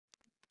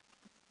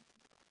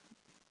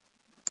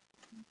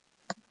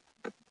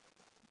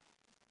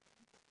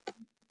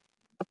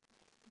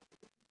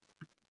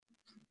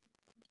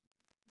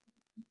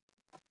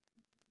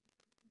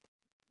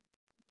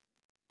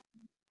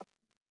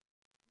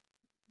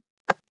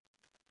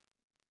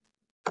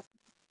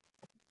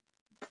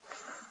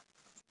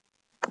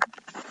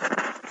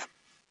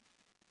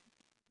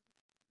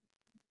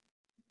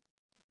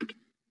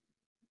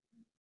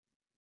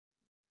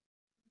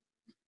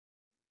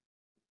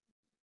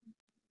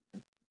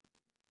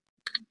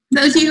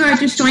Those of you who have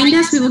just joined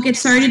us, we will get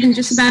started in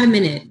just about a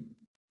minute.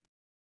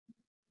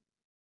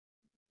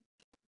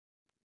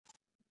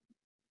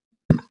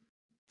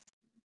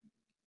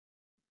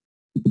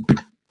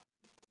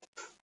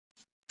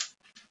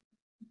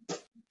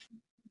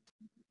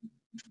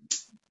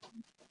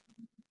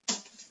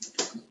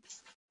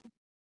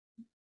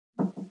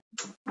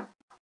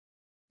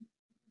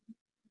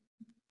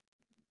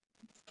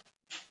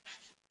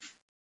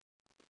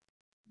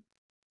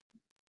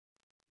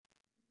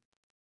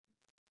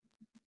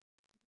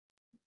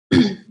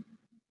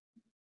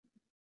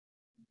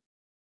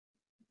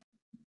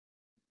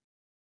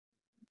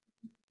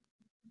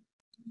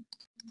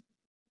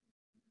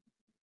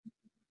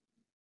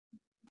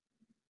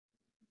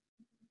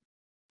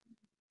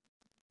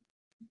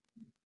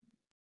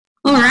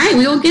 All right,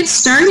 we will get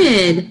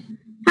started.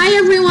 Hi,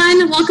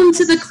 everyone. Welcome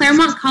to the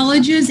Claremont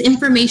College's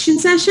information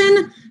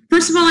session.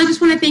 First of all, I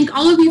just want to thank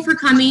all of you for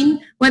coming,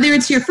 whether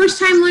it's your first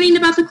time learning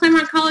about the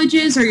Claremont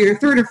Colleges or your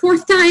third or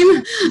fourth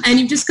time, and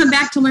you've just come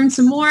back to learn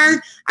some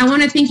more. I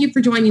want to thank you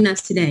for joining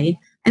us today.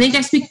 I think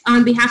I speak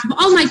on behalf of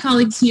all my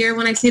colleagues here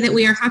when I say that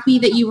we are happy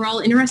that you are all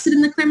interested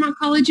in the Claremont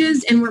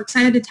Colleges, and we're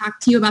excited to talk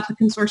to you about the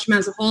consortium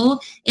as a whole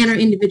and our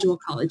individual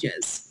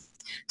colleges.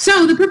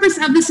 So the purpose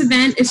of this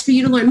event is for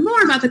you to learn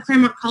more about the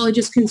Claremont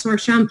Colleges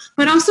Consortium,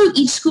 but also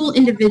each school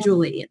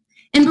individually.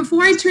 And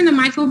before I turn the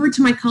mic over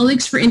to my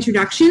colleagues for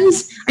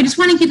introductions, I just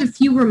want to give a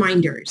few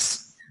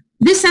reminders.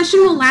 This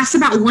session will last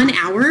about 1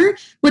 hour,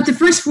 with the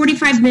first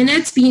 45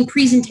 minutes being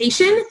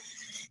presentation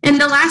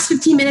and the last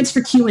 15 minutes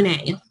for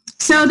Q&A.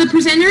 So the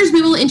presenters,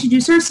 we will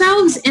introduce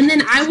ourselves, and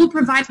then I will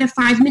provide a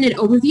 5-minute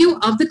overview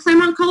of the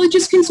Claremont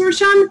Colleges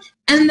Consortium,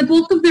 and the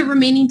bulk of the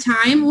remaining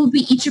time will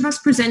be each of us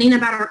presenting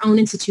about our own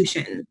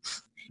institution.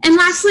 And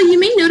lastly, you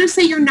may notice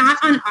that you're not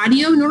on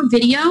audio nor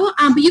video,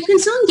 but you can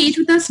still engage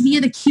with us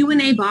via the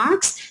Q&A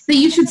box that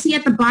you should see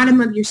at the bottom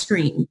of your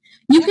screen.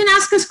 You can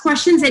ask us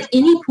questions at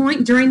any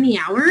point during the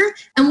hour,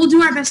 and we'll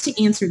do our best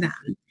to answer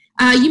them.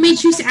 You may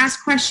choose to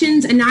ask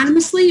questions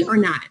anonymously or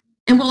not.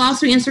 And we'll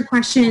also answer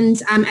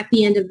questions at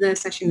the end of the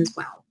session as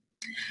well.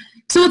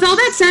 So with all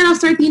that said, I'll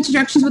start the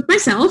introductions with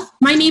myself.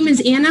 My name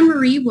is Anna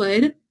Marie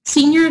Wood,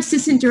 Senior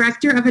Assistant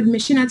Director of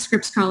Admission at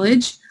Scripps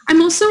College.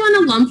 I'm also an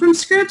alum from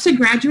Scripps. I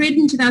graduated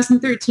in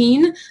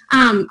 2013.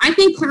 I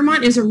think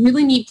Claremont is a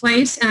really neat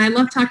place, and I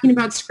love talking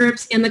about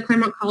Scripps and the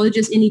Claremont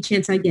Colleges any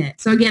chance I get.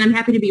 So again, I'm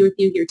happy to be with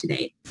you here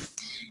today.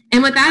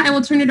 And with that, I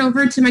will turn it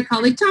over to my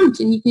colleague, Tom,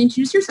 and you can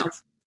introduce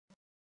yourself.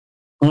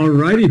 All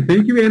righty.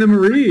 Thank you, Anna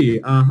Marie.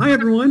 Hi,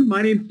 everyone.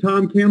 My name is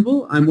Tom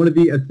Campbell. I'm one of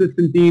the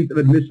Assistant Deans of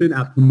Admission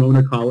at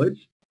Pomona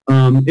College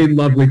in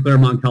lovely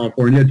Claremont,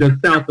 California, just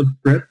south of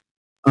Scripps.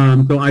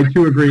 So I,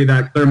 too, agree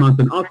that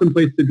Claremont's an awesome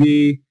place to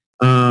be.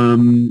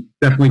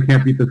 Definitely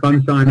can't beat the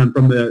sunshine. I'm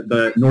from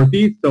the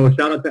Northeast, so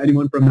shout out to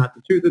anyone from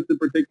Massachusetts in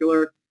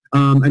particular.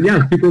 And,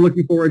 yeah, super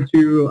looking forward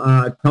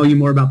to tell you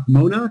more about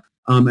Pomona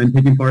and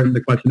taking part in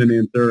the question and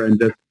answer and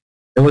just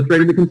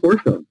illustrating the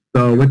consortium.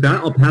 So with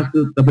that, I'll pass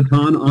the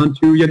baton on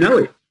to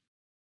Yaneli.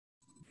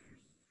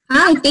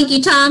 Hi, thank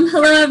you, Tom.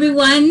 Hello,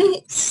 everyone.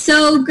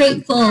 So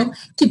grateful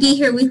to be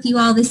here with you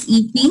all this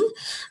evening.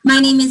 My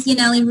name is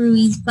Yaneli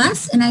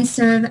Ruiz-Bus, and I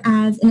serve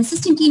as an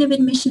Assistant Dean of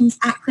Admissions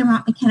at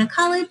Claremont McKenna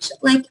College.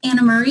 Like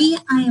Anna Marie,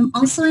 I am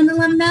also an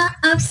alumna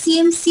of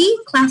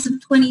CMC, class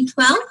of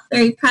 2012.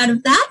 Very proud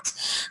of that,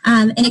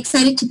 and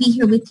excited to be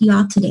here with you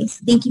all today.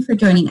 So thank you for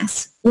joining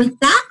us. With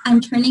that, I'm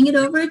turning it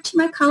over to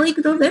my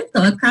colleague,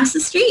 Roberto, across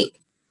the street.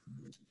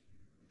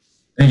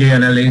 Thank you,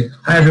 Yaneli.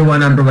 Hi,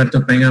 everyone. I'm Roberto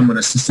Penga. I'm an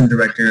Assistant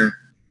Director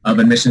of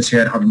Admissions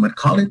here at Harvey Mudd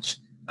College.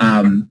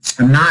 I'm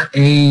not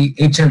a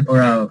HM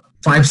or a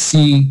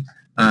 5C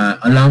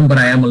alum, but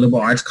I am a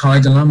liberal arts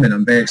college alum, and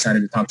I'm very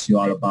excited to talk to you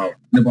all about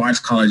liberal arts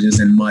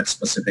colleges and Mudd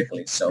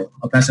specifically. So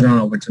I'll pass it on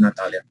over to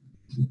Natalia.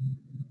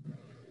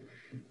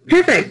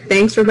 Perfect.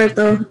 Thanks,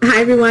 Roberto.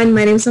 Hi, everyone.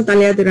 My name is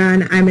Natalia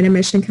Duran. I'm an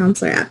admission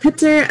counselor at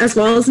Pitzer, as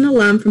well as an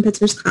alum from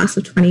Pitzer's class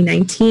of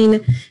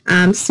 2019.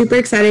 I'm super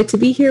excited to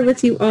be here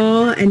with you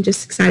all and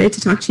just excited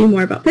to talk to you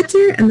more about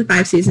Pitzer and the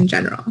 5Cs in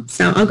general.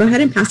 So I'll go ahead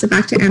and pass it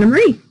back to Anna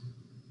Marie.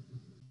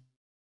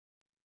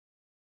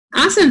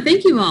 Awesome.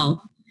 Thank you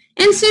all.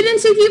 And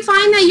students, if you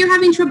find that you're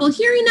having trouble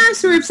hearing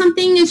us or if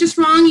something is just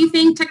wrong, you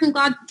think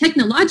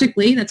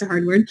technologically, that's a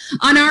hard word,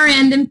 on our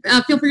end, then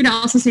feel free to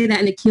also say that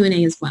in the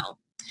Q&A as well.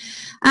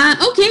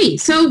 Okay,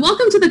 so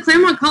welcome to the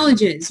Claremont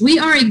Colleges. We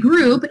are a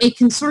group, a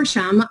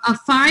consortium of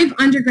 5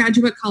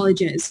 undergraduate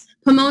colleges: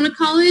 Pomona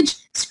College,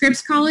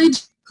 Scripps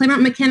College,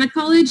 Claremont McKenna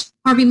College,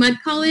 Harvey Mudd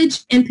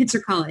College, and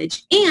Pitzer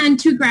College, and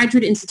 2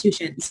 graduate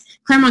institutions,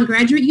 Claremont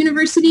Graduate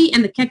University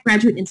and the Keck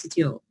Graduate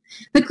Institute.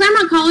 The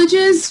Claremont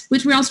Colleges,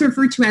 which we also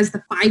refer to as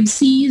the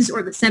 5Cs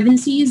or the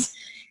 7Cs,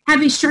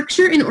 have a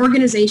structure and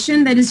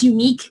organization that is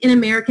unique in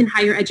American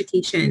higher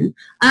education.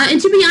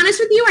 And to be honest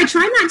with you, I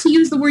try not to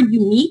use the word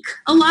unique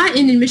a lot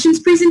in admissions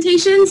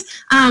presentations,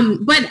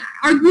 but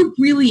our group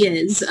really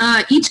is.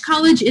 Each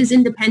college is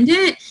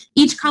independent.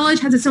 Each college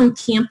has its own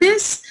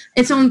campus,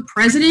 its own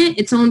president,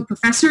 its own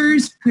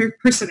professors,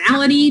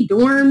 personality,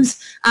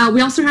 dorms.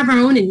 We also have our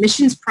own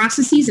admissions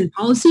processes and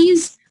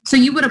policies. So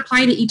you would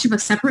apply to each of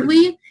us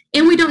separately,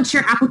 and we don't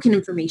share applicant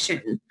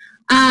information.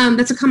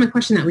 That's a common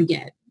question that we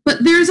get.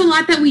 But there's a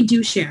lot that we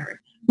do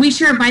share. We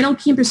share vital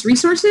campus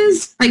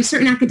resources, like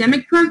certain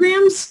academic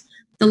programs,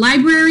 the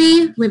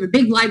library, we have a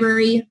big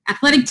library,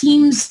 athletic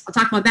teams, I'll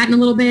talk about that in a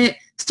little bit,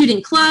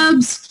 student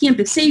clubs,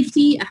 campus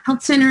safety, a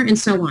health center, and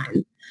so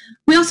on.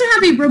 We also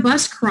have a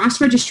robust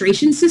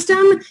cross-registration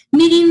system,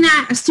 meaning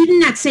that a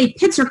student at, say,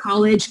 Pitzer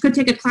College could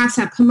take a class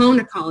at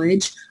Pomona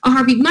College, a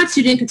Harvey Mudd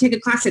student could take a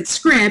class at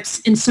Scripps,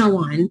 and so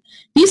on.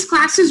 These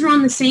classes are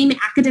on the same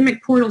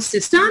academic portal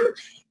system,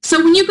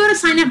 so when you go to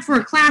sign up for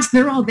a class,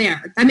 they're all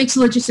there. That makes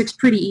the logistics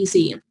pretty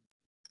easy.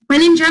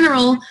 And in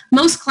general,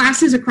 most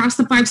classes across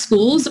the 5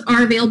 schools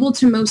are available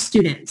to most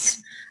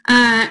students.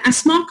 As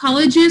small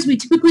colleges, we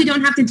typically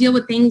don't have to deal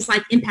with things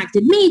like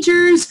impacted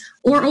majors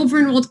or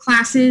over-enrolled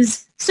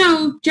classes.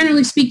 So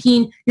generally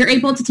speaking, you're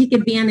able to take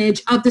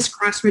advantage of this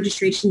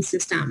cross-registration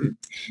system.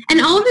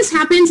 And all of this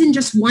happens in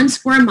just 1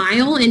 square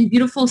mile in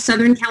beautiful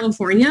Southern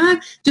California,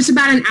 just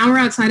about an hour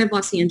outside of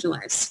Los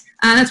Angeles.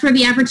 That's where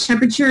the average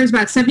temperature is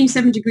about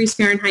 77 degrees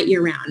Fahrenheit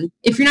year-round.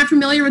 If you're not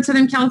familiar with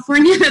Southern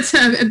California, that's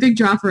a big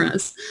draw for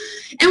us.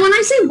 And when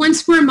I say 1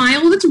 square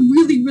mile, that's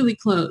really, really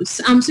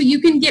close. So you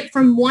can get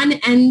from one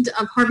end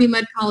of Harvey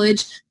Mudd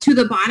College to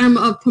the bottom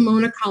of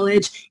Pomona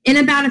College in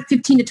about a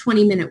 15 to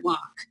 20-minute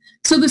walk.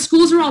 So the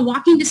schools are all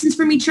walking distance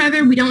from each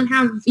other. We don't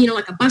have,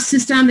 like a bus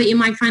system that you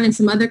might find in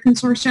some other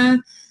consortia.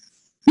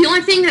 The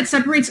only thing that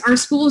separates our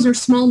schools are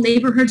small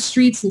neighborhood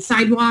streets and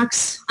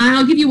sidewalks.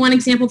 I'll give you one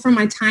example from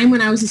my time when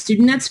I was a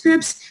student at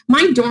Scripps.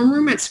 My dorm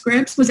room at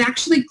Scripps was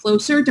actually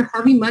closer to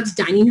Harvey Mudd's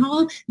dining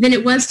hall than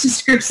it was to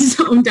Scripps'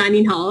 own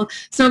dining hall.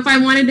 So if I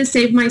wanted to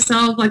save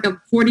myself like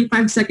a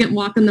 45-second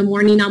walk in the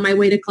morning on my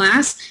way to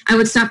class, I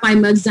would stop by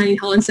Mudd's dining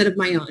hall instead of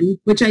my own,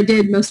 which I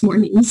did most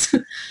mornings.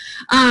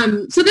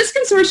 So this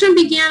consortium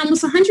began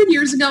almost 100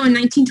 years ago in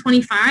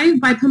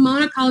 1925 by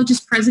Pomona College's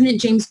president,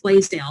 James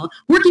Blaisdell,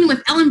 working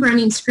with Ellen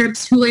Browning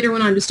Scripps, who later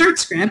went on to start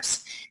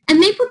Scripps.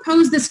 And they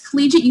proposed this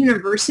collegiate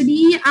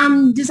university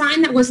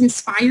design that was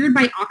inspired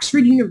by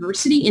Oxford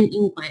University in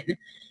England.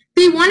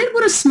 They wanted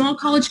what a small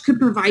college could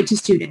provide to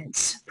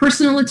students: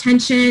 personal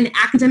attention,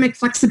 academic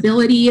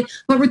flexibility,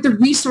 but with the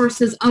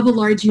resources of a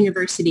large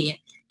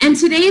university. And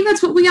today,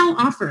 that's what we all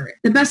offer,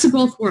 the best of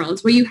both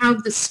worlds, where you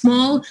have the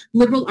small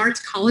liberal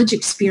arts college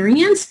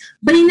experience,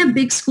 but in a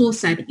big school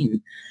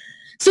setting.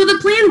 So the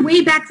plan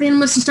way back then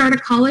was to start a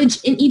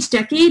college in each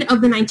decade of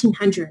the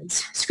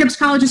 1900s. Scripps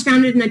College was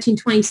founded in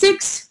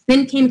 1926,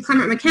 then came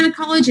Claremont McKenna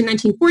College in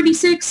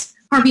 1946,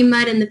 Harvey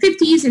Mudd in the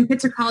 50s, and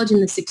Pitzer College in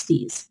the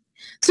 60s.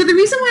 So the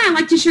reason why I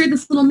like to share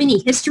this little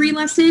mini history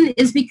lesson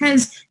is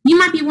because you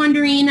might be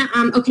wondering,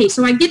 okay,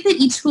 so I get that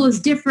each school is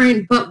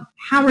different, but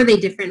how are they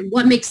different?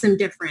 What makes them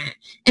different?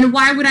 And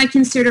why would I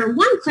consider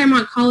one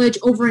Claremont College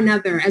over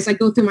another as I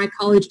go through my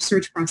college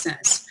search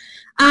process?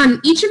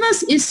 Each of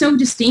us is so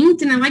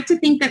distinct, and I like to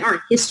think that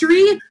our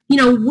history,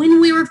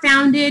 when we were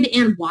founded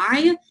and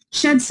why,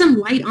 sheds some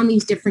light on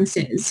these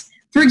differences.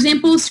 For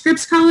example,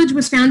 Scripps College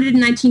was founded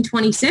in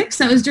 1926.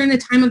 That was during the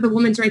time of the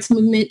women's rights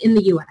movement in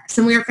the U.S.,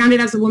 and we are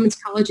founded as a women's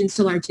college and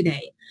still are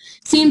today.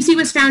 CMC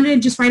was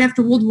founded just right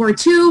after World War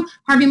II.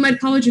 Harvey Mudd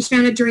College was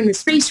founded during the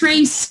space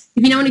race.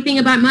 If you know anything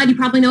about Mudd, you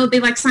probably know that they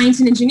like science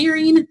and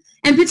engineering.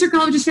 And Pitzer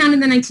College was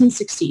founded in the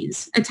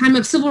 1960s, a time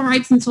of civil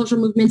rights and social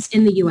movements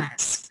in the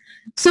U.S.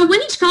 So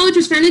when each college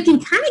was founded, it can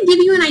kind of give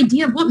you an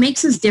idea of what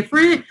makes us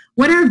different,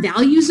 what our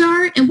values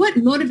are, and what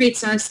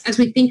motivates us as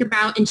we think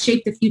about and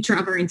shape the future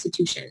of our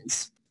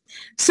institutions.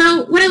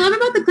 So what I love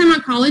about the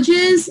Claremont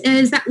colleges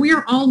is that we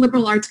are all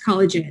liberal arts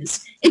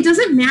colleges. It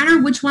doesn't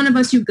matter which one of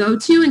us you go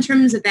to in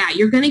terms of that.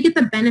 You're going to get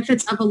the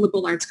benefits of a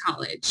liberal arts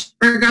college,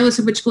 regardless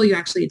of which school you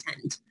actually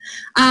attend.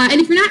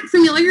 And if you're not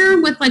familiar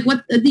with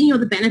what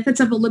the benefits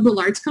of a liberal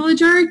arts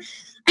college are,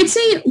 I'd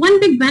say one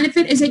big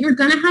benefit is that you're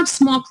going to have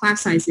small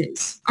class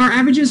sizes. Our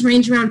averages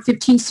range around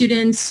 15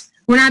 students.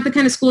 We're not the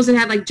kind of schools that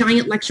have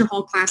giant lecture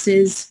hall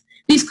classes.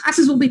 These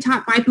classes will be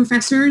taught by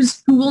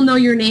professors who will know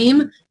your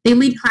name. They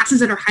lead classes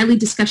that are highly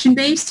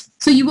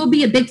discussion-based, so you will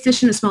be a big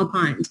fish in a small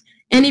pond.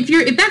 And if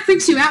that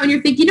freaks you out and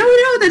you're thinking, no,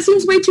 that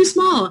seems way too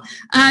small,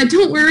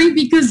 don't worry,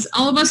 because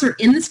all of us are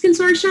in this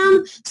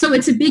consortium, so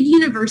it's a big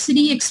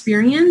university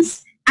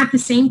experience at the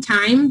same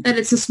time that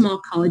it's a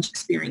small college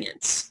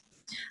experience.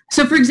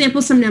 So for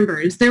example, some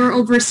numbers. There are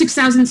over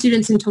 6,000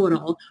 students in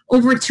total,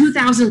 over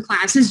 2,000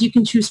 classes you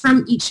can choose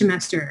from each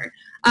semester,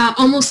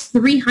 almost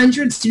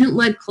 300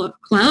 student-led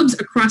clubs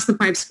across the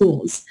 5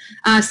 schools,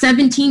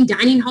 17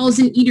 dining halls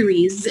and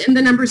eateries, and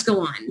the numbers go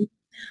on.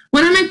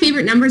 One of my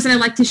favorite numbers that I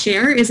like to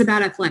share is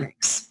about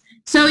athletics.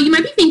 So you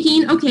might be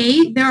thinking,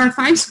 okay, there are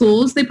 5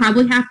 schools, they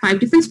probably have 5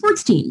 different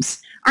sports teams.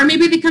 Or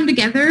maybe they come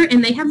together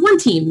and they have one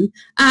team.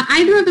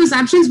 Either of those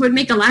options would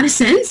make a lot of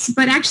sense,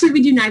 but actually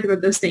we do neither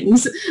of those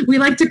things. We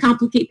like to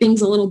complicate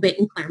things a little bit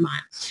in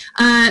Claremont.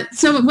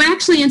 So what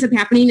actually ends up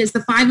happening is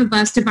the 5 of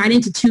us divide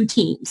into 2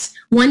 teams.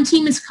 One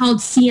team is called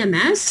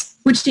CMS,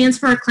 which stands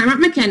for Claremont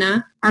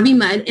McKenna, Harvey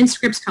Mudd, and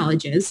Scripps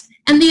Colleges.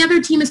 And the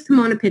other team is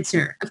Pomona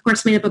Pitzer, of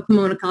course made up of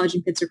Pomona College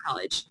and Pitzer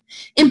College.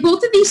 And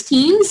both of these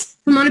teams,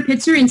 Pomona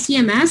Pitzer and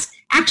CMS,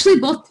 actually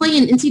both play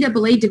in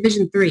NCAA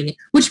Division III,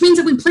 which means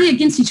that we play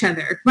against each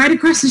other right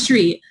across the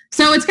street.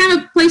 So it's kind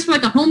of a place for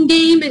like a home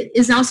game. It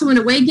is also an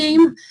away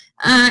game.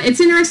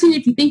 It's interesting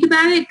if you think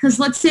about it, because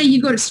let's say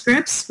you go to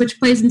Scripps, which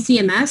plays in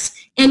CMS,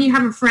 and you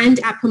have a friend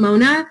at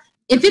Pomona.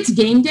 If it's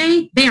game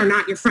day, they are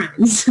not your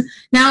friends.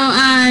 Now,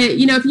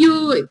 if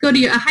you go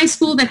to a high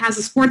school that has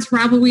a sports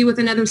rivalry with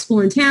another school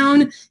in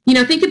town,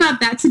 think about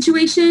that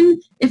situation.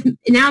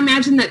 Now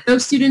imagine that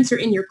those students are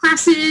in your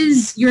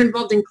classes, you're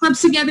involved in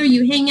clubs together,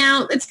 you hang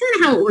out. That's kind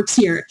of how it works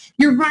here.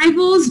 You're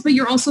rivals, but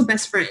you're also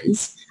best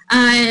friends.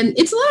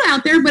 It's a little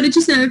out there, but it's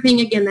just another thing,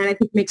 again, that I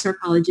think makes our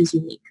colleges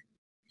unique.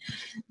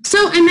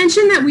 So I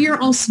mentioned that we are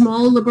all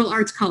small liberal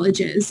arts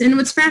colleges, and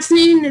what's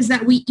fascinating is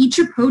that we each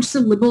approach the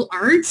liberal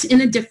arts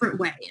in a different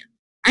way.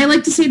 I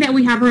like to say that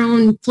we have our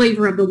own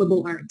flavor of the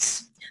liberal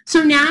arts.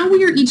 So now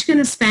we are each going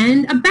to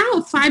spend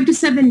about 5 to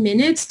 7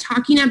 minutes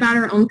talking about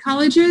our own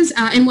colleges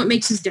and what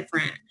makes us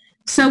different.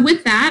 So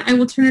with that, I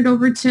will turn it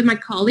over to my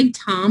colleague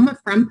Tom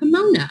from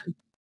Pomona.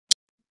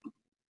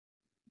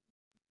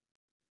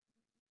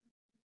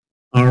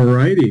 All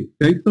righty.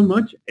 Thanks so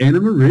much, Anna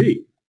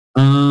Marie.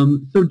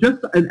 So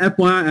just an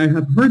FYI, I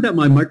have heard that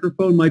my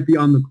microphone might be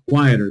on the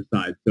quieter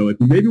side. So if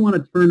you maybe want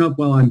to turn up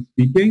while I'm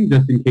speaking,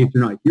 just in case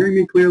you're not hearing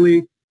me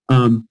clearly,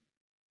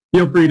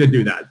 feel free to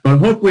do that. But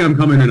hopefully I'm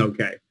coming in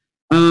okay.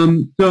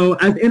 So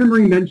as Anna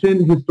Marie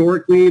mentioned,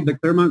 historically, the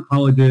Claremont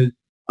colleges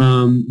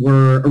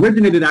were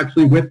originated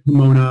actually with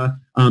Pomona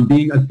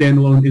being a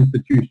standalone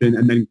institution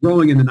and then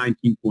growing in the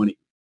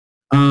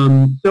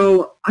 1920s.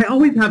 So I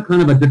always have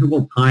kind of a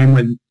difficult time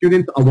when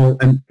students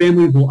and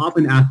families will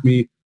often ask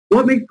me,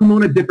 what makes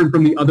Pomona different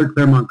from the other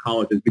Claremont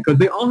colleges? Because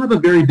they all have a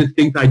very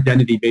distinct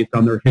identity based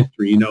on their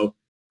history.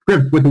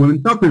 Scripps with the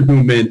women's suffrage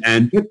movement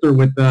and Pitzer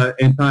with the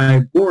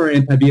anti-war,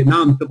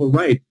 anti-Vietnam civil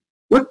rights.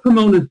 What's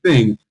Pomona's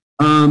thing?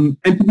 And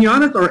to be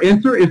honest, our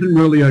answer isn't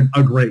really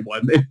a great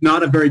one. It's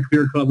not a very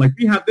clear cut, like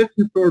we have this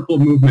historical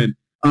movement,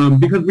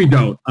 because we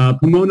don't.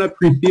 Pomona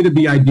preceded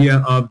the idea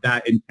of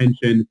that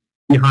intention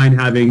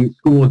behind having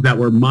schools that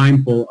were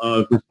mindful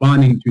of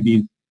responding to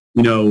these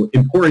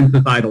important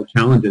societal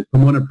challenges.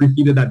 Pomona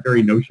preceded that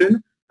very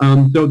notion.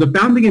 So the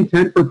founding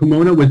intent for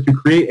Pomona was to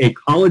create a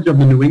college of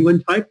the New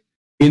England type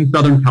in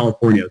Southern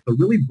California. So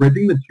really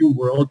bridging the two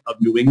worlds of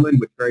New England,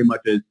 which very much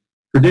is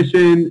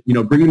tradition,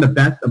 bringing the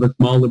best of a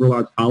small liberal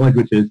arts college,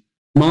 which is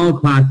small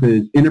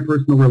classes,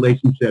 interpersonal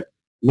relationships,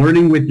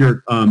 learning with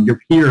your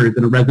peers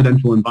in a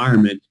residential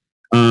environment,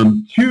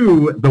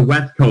 to the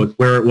West Coast,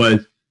 where it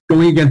was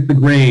going against the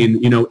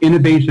grain,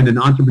 innovation and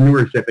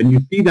entrepreneurship. And you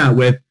see that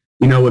with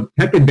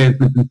tech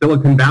advancements in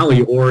Silicon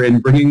Valley or in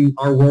bringing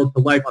our world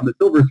to life on the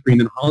silver screen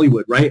in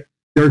Hollywood, right?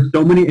 There are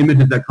so many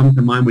images that come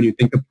to mind when you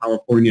think of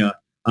California.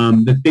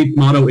 The state's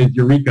motto is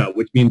Eureka,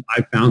 which means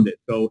I found it.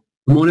 So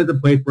Pomona is a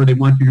place where they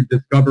want you to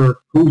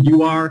discover who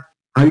you are,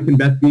 how you can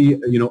best be,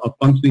 a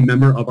functioning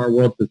member of our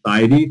world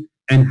society,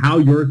 and how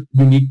your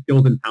unique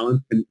skills and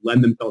talents can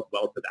lend themselves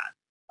well to that.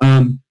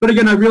 But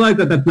again, I realize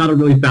that that's not a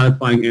really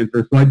satisfying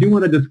answer, so I do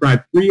want to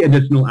describe 3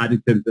 additional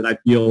adjectives that I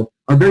feel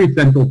are very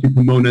central to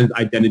Pomona's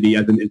identity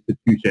as an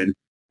institution,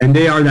 and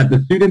they are that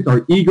the students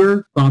are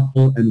eager,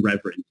 thoughtful, and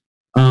reverent.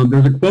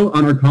 There's a quote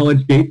on our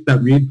college gates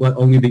that reads, "Let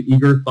only the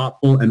eager,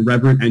 thoughtful, and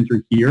reverent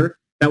enter here."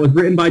 That was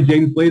written by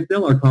James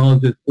Blaisdell, our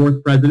college's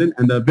 4th president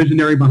and the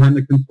visionary behind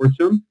the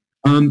consortium.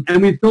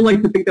 And we still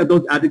like to think that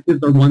those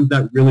adjectives are ones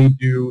that really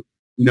do,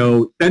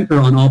 center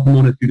on all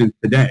Pomona students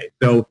today.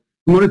 So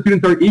Pomona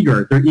students are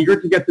eager. They're eager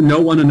to get to know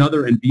one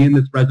another and be in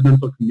this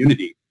residential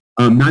community.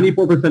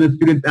 94% of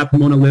students at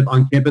Pomona live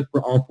on campus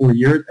for all 4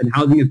 years, and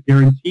housing is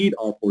guaranteed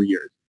all 4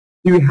 years.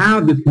 So you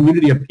have this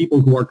community of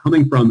people who are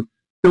coming from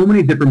so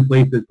many different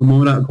places.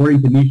 Pomona,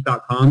 according to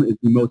niche.com, is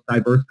the most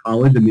diverse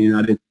college in the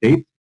United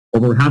States.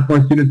 Over half of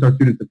our students are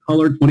students of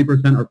color.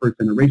 20% are first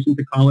generation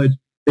to college.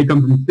 They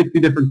come from 60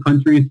 different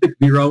countries,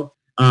 60,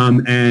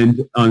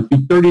 and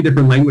speak 30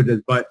 different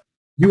languages. But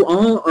you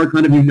all are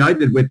kind of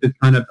united with this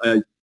kind of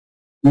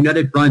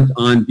united front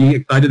on being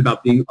excited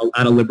about being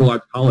at a liberal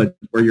arts college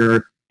where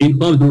you're in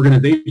clubs and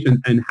organizations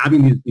and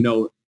having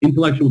these,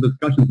 intellectual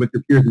discussions with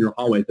your peers in your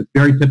hallways. It's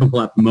very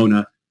typical at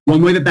Pomona.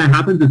 One way that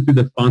happens is through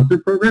the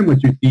sponsored program,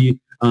 which you see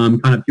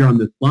kind of here on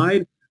this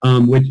slide,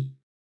 which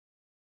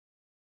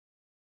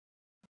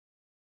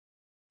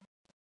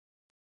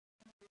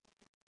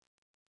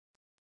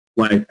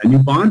and you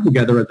bond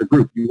together as a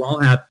group. You all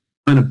have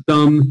kind of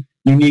some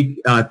unique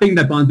thing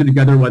that bonds you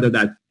together, whether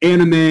that's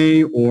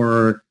anime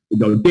or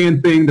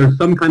dancing. There's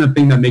some kind of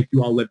thing that makes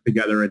you all live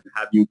together and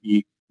have you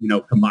be,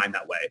 combined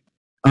that way.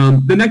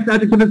 The next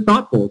adjective is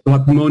thoughtful. So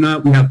at Pomona,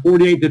 we have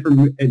 48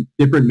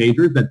 different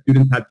majors that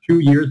students have 2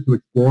 years to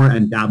explore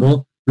and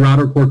dabble throughout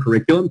our core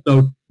curriculum.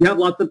 So you have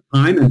lots of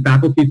time and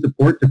faculty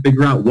support to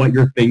figure out what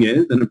your thing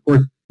is. And of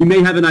course, you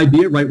may have an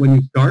idea right when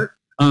you start,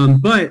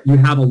 but you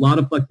have a lot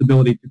of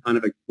flexibility to kind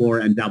of explore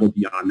and dabble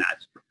beyond that.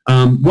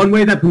 One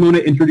way that Pomona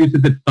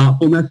introduces its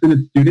thoughtfulness in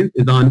its students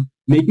is on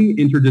making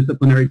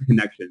interdisciplinary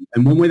connections.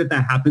 And one way that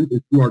happens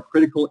is through our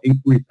critical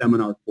inquiry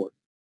seminar course.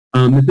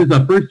 This is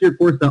a first-year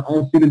course that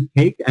all students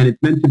take, and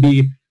it's meant to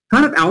be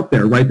kind of out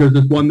there, right? There's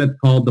this one that's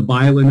called The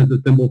Violin as a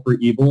Symbol for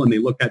Evil, and they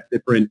look at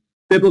different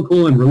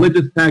biblical and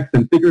religious texts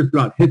and figures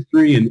throughout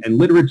history and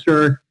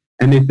literature.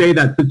 And they say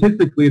that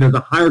statistically, there's a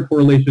higher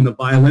correlation of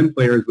violin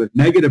players with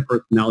negative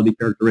personality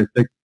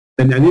characteristics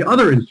than any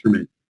other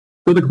instrument.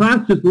 So the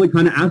class just really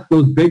kind of asks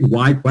those big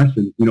why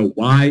questions. You know,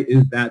 why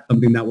is that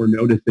something that we're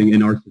noticing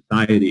in our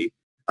society?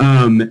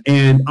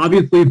 And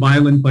obviously,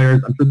 violin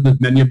players, I'm sure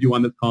there's many of you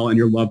on this call and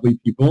you're lovely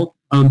people.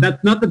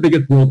 That's not the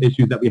biggest world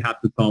issue that we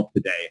have to solve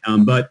today.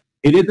 But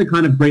it is a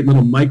kind of great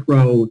little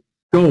micro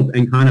scope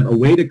and kind of a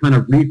way to kind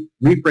of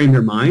reframe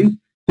your mind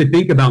to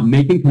think about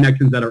making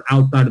connections that are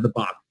outside of the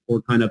box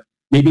or kind of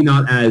maybe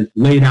not as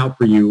laid out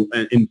for you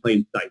in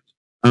plain sight.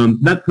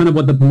 That's kind of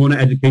what the Pomona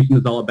education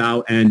is all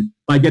about. And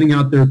by getting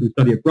out there through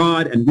study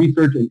abroad and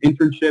research and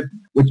internship,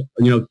 which,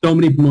 you know, so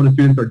many Pomona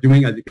students are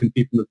doing, as you can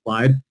see from the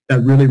slide, that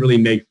really, really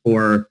makes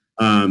for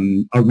a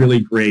really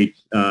great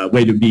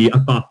way to be a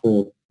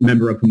thoughtful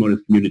member of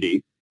Pomona's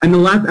community. And the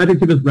last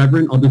adjective is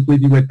reverent. I'll just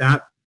leave you with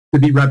that. To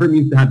be reverent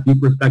means to have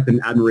deep respect and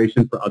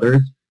admiration for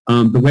others.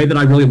 The way that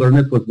I really learned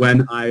this was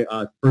when I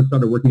first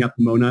started working at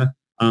Pomona.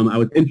 I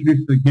was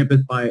introduced to the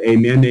campus by a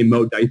man named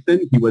Mo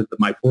Dyson. He was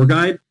my tour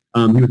guide.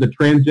 He was a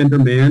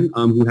transgender man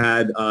who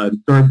had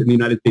served in the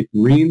United States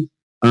Marines,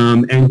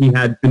 and he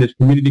had finished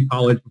community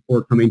college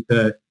before coming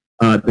to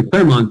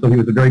Claremont, so he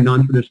was a very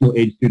non-traditional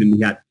age student.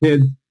 He had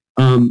kids.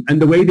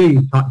 And the way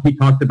he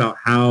talked about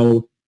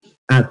how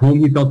at home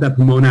he felt at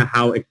Pomona,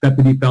 how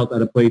accepted he felt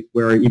at a place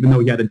where, even though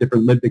he had a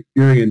different lived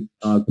experience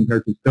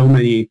compared to so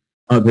many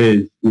of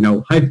his,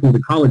 high school to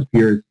college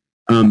peers,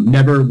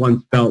 never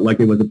once felt like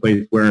it was a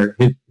place where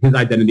his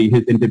identity,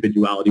 his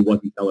individuality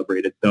wasn't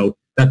celebrated. So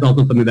that's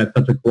also something that's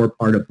such a core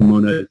part of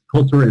Pomona's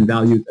culture and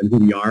values and who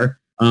we are.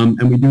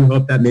 And we do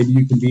hope that maybe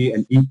you can be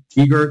an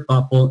eager,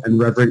 thoughtful, and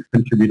reverent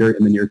contributor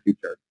in the near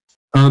future.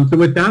 So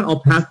with that, I'll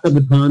pass the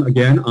baton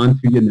again on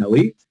to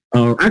Yaneli,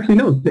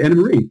 to Anna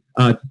Marie,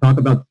 to talk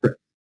about Scripps.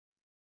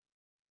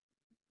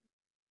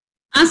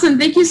 Awesome.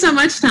 Thank you so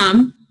much,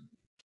 Tom.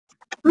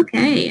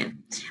 Okay.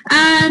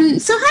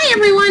 So hi,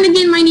 everyone.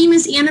 Again, my name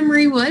is Anna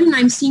Marie Wood, and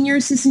I'm Senior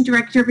Assistant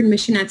Director of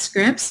Admission at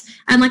Scripps.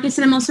 And like I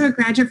said, I'm also a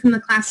graduate from the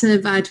class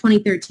of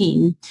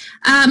 2013.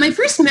 My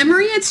first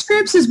memory at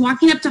Scripps is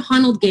walking up to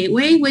Honnold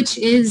Gateway, which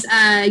is,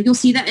 you'll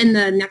see that in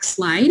the next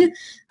slide.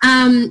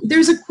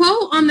 There's a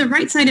quote on the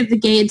right side of the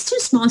gate. It's too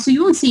small, so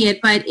you won't see it,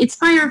 but it's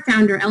by our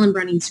founder, Ellen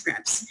Brunning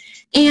Scripps.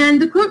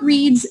 And the quote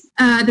reads,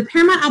 the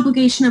paramount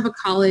obligation of a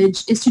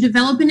college is to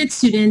develop in its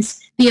students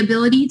the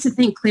ability to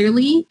think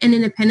clearly and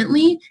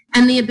independently,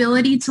 and the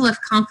ability to live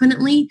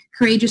confidently,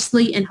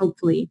 courageously, and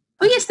hopefully.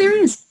 Oh, yes, there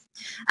is.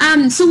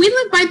 So we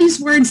live by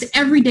these words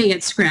every day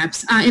at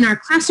Scripps, in our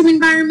classroom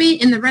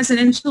environment, in the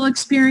residential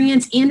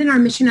experience, and in our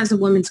mission as a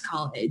women's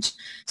college.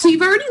 So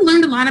you've already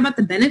learned a lot about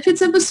the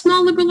benefits of a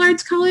small liberal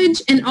arts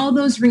college, and all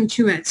those ring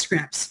true at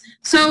Scripps.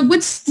 So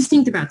what's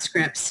distinct about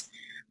Scripps?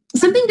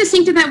 Something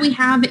distinctive that we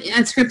have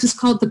at Scripps is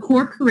called the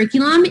core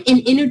curriculum in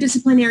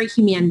interdisciplinary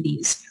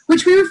humanities,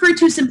 which we refer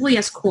to simply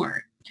as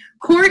core.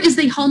 Core is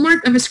the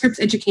hallmark of a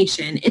Scripps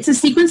education. It's a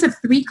sequence of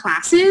 3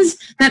 classes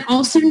that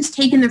all students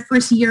take in their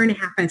first year and a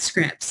half at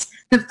Scripps.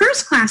 The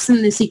first class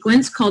in the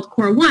sequence, called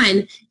Core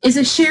 1, is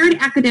a shared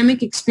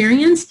academic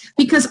experience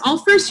because all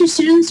first-year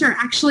students are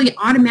actually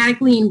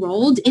automatically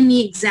enrolled in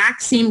the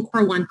exact same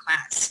Core 1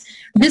 class.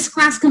 This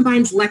class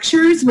combines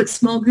lectures with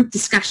small group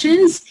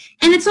discussions,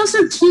 and it's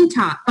also team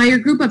taught by a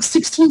group of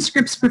 16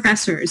 Scripps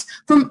professors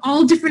from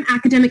all different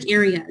academic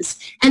areas,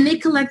 and they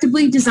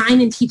collectively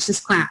design and teach this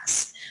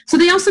class. So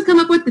they also come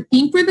up with the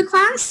theme for the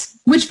class,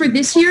 which for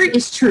this year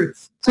is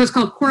truth. So it's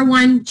called Core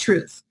 1,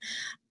 Truth.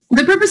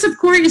 The purpose of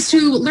core is to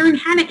learn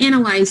how to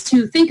analyze,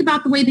 to think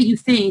about the way that you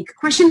think,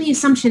 question the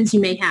assumptions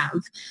you may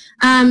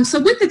have. So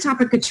with the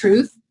topic of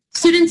truth,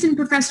 students and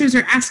professors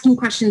are asking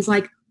questions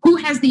like, who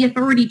has the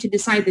authority to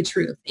decide the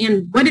truth?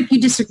 And what if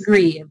you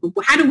disagree?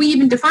 How do we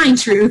even define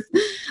truth?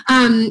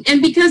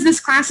 And because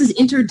this class is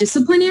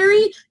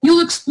interdisciplinary,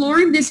 you'll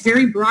explore this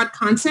very broad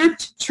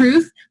concept,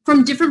 truth,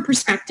 from different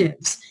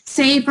perspectives.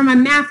 Say from a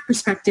math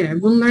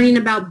perspective, when learning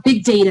about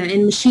big data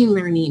and machine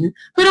learning,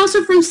 but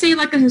also from, say,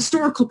 like a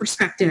historical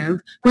perspective,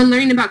 when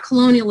learning about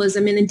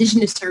colonialism and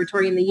indigenous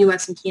territory in the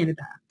U.S. and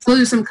Canada. So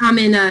those are some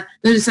common,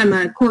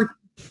 core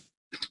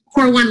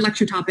 1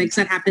 lecture topics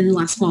that happened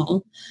last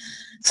fall.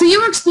 So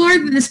you explore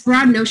this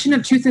broad notion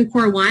of truth in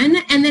Core 1,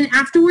 and then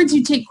afterwards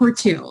you take Core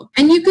 2.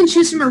 And you can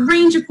choose from a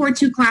range of Core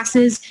 2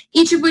 classes,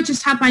 each of which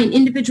is taught by an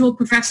individual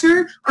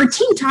professor or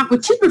team taught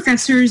with 2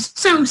 professors,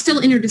 so still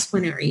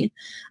interdisciplinary.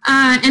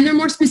 And they're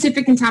more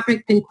specific in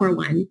topic than Core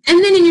 1.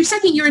 And then in your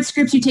second year at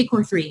Scripps, you take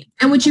Core 3,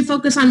 in which you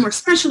focus on more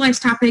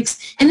specialized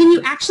topics, and then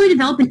you actually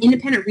develop an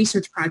independent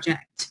research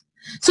project.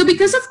 So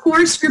because of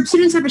Core, Scripps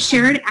students have a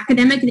shared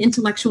academic and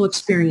intellectual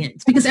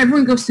experience because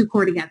everyone goes through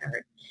Core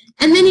together.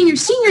 And then in your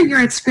senior year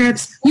at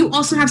Scripps, you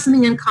also have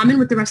something in common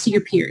with the rest of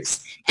your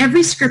peers.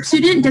 Every Scripps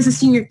student does a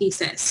senior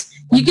thesis.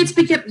 You get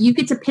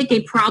to pick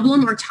a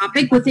problem or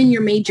topic within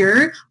your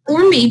major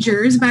or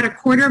majors. About a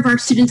quarter of our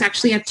students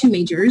actually have 2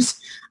 majors.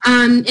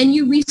 And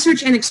you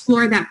research and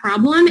explore that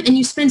problem, and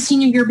you spend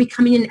senior year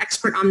becoming an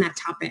expert on that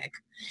topic.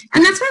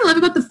 And that's what I love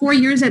about the 4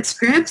 years at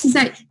Scripps, is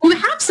that you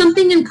have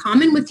something in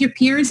common with your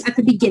peers at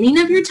the beginning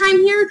of your time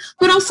here,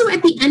 but also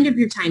at the end of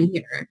your time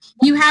here.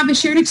 You have a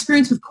shared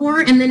experience with core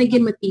and then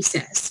again with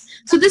thesis.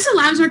 So this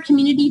allows our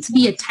community to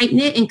be a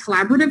tight-knit and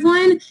collaborative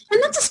one,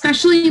 and that's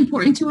especially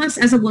important to us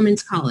as a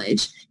women's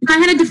college. If I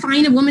had to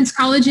define a women's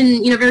college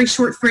in a very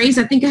short phrase,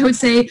 I think I would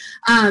say,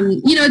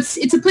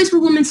 it's a place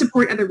where women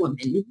support other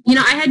women.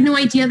 I had no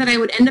idea that I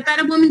would end up at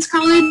a women's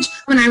college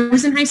when I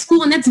was in high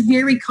school, and that's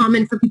very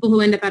common for people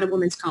who end up at a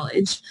women's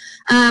college.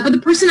 But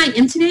the person I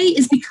am today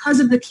is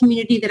because of the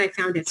community that I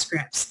found at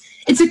Scripps.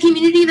 It's a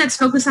community that's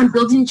focused on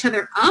building each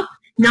other up,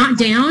 not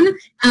down,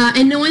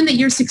 and knowing that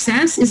your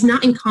success is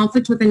not in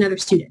conflict with another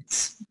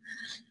student's.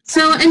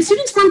 And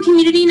students form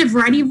community in a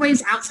variety of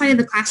ways outside of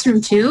the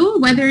classroom too,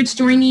 whether it's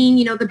joining,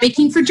 the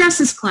Baking for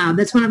Justice Club,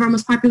 that's one of our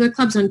most popular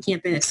clubs on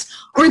campus,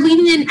 or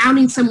leading an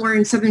outing somewhere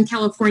in Southern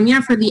California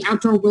for the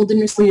Outdoor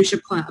Wilderness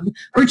Leadership Club,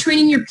 or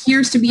training your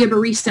peers to be a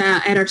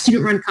barista at our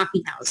student-run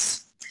coffee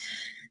house.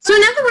 So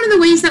another one of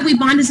the ways that we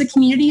bond as a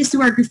community is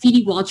through our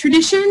graffiti wall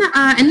tradition,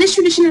 and this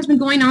tradition has been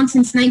going on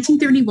since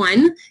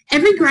 1931.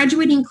 Every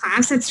graduating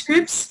class at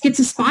Scripps gets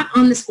a spot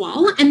on this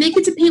wall, and they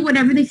get to paint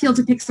whatever they feel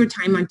depicts their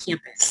time on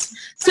campus.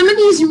 Some of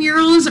these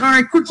murals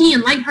are quirky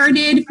and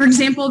lighthearted. For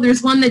example,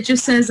 there's one that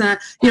just says,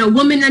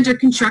 woman under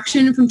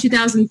construction from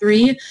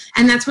 2003,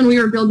 and that's when we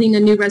were building a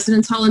new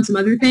residence hall and some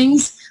other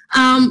things.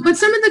 But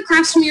some of the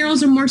crafts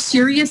murals are more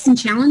serious and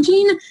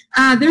challenging.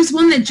 There's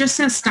one that just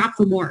says, "Stop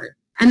the War."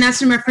 And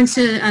that's in reference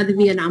to the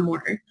Vietnam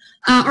War.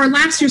 Or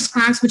last year's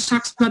class, which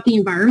talks about the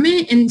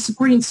environment and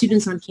supporting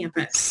students on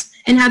campus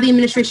and how the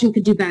administration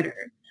could do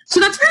better. So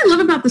that's what I love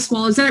about this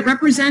wall, is that it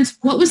represents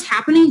what was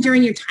happening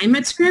during your time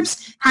at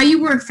Scripps, how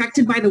you were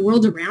affected by the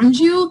world around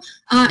you,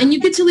 and you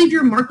get to leave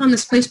your mark on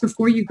this place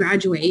before you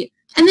graduate.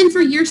 And then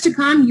for years to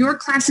come, your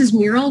class's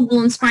mural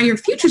will inspire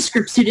future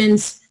Scripps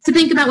students to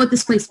think about what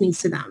this place means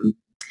to them.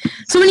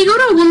 So when you go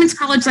to a women's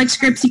college like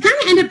Scripps, you kind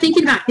of end up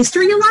thinking about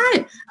history a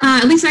lot.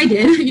 At least I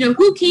did.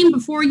 Who came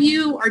before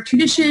you, our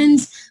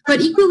traditions, but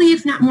equally,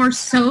 if not more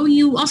so,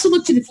 you also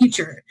look to the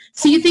future.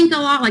 So you think a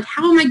lot like,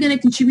 how am I going to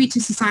contribute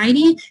to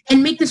society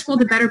and make this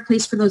world a better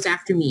place for those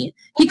after me?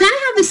 You kind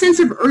of have the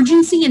sense of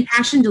urgency and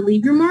passion to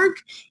leave your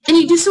mark, and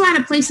you do so at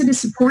a place that is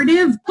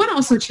supportive, but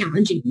also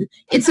challenging.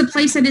 It's a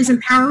place that is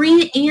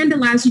empowering and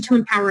allows you to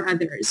empower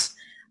others.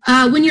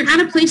 When you're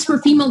at a place where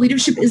female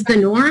leadership is the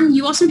norm,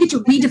 you also get to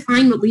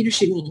redefine what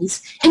leadership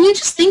means. And you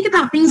just think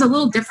about things a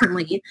little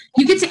differently.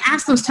 You get to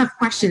ask those tough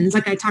questions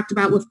like I talked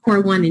about with Core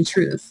 1 and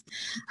Truth.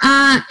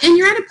 And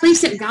you're at a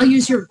place that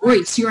values your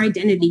voice, your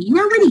identity. You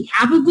already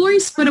have a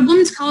voice, but a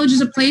women's college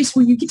is a place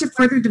where you get to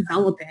further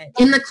develop it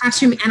in the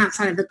classroom and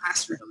outside of the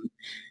classroom.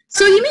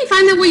 So you may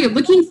find that what you're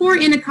looking for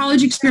in a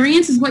college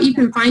experience is what you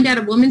can find at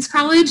a women's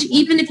college,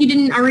 even if you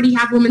didn't already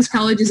have women's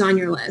colleges on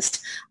your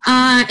list.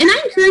 And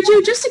I encourage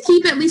you just to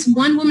keep at least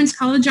one women's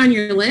college on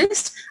your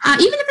list,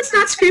 even if it's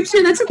not Scripps,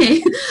 that's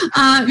okay,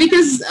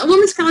 because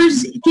women's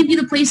colleges give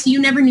you the place you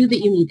never knew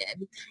that you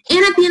needed.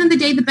 And at the end of the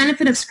day, the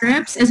benefit of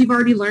Scripps, as you've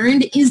already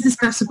learned, is this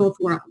best of both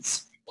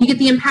worlds. You get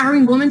the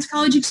empowering women's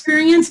college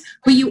experience,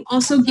 but you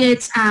also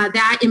get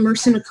that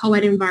immersed in a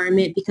co-ed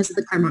environment because of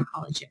the Claremont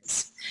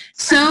colleges.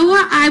 So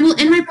I will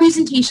end my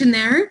presentation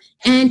there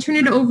and turn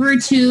it over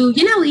to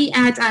Yaneli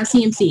at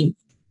CMC.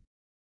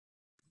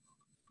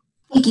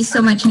 Thank you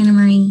so much, Anna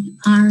Marie.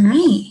 All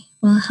right.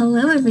 Well,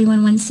 hello,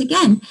 everyone, once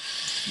again.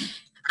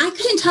 I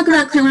couldn't talk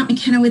about Claremont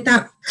McKenna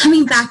without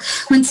coming back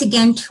once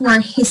again to our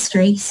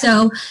history.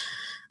 So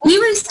we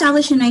were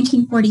established in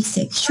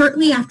 1946,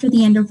 shortly after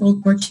the end of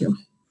World War II.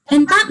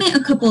 And that meant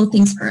a couple of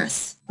things for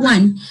us.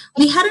 One,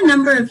 we had a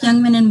number of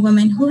young men and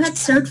women who had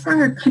served for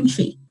our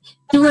country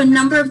through a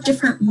number of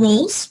different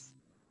roles,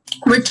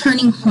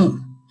 returning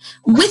home.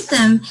 With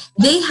them,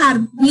 they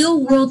had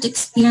real-world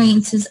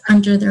experiences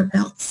under their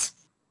belts.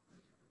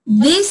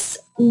 This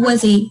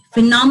was a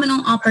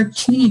phenomenal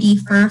opportunity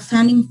for our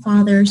founding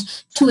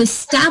fathers to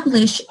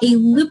establish a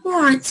liberal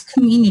arts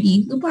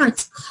community, liberal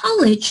arts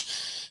college,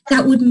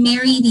 that would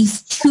marry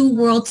these two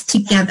worlds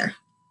together.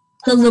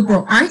 The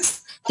liberal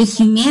arts, the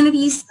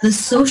humanities, the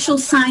social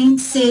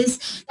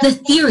sciences, the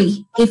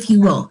theory, if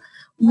you will,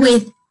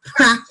 with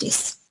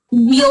practice,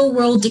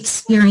 real-world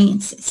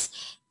experiences.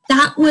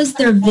 That was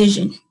their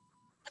vision.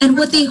 And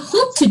what they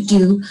hoped to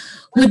do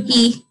would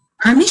be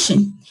our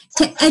mission,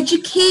 to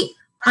educate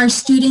our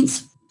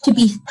students to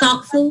be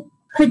thoughtful,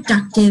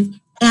 productive,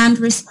 and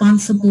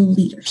responsible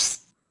leaders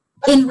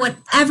in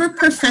whatever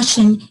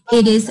profession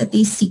it is that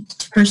they seek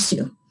to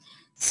pursue.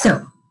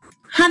 So,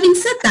 having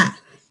said that,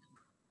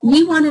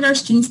 we wanted our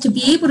students to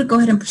be able to go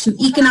ahead and pursue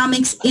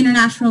economics,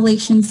 international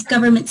relations,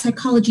 government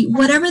psychology,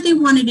 whatever they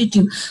wanted to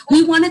do.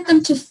 We wanted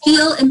them to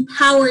feel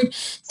empowered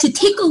to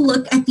take a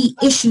look at the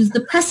issues,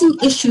 the pressing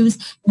issues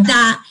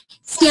that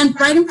stand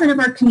right in front of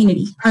our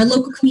community, our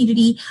local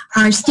community,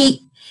 our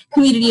state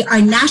community,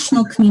 our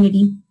national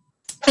community,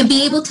 and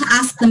be able to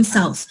ask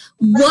themselves,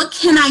 what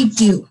can I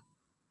do?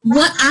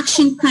 What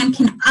action plan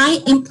can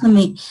I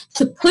implement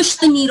to push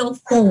the needle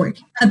forward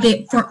a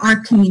bit for our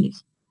community?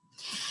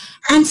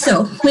 And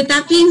so, with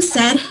that being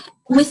said,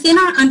 within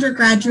our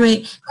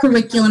undergraduate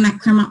curriculum at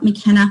Claremont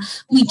McKenna,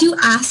 we do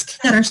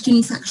ask that our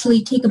students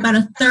actually take about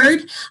a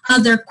third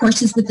of their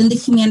courses within the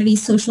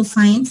humanities, social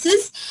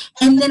sciences,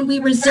 and then we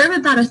reserve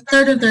about a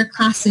third of their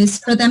classes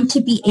for them to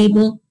be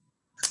able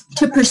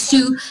to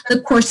pursue the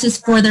courses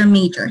for their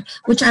major,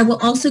 which I will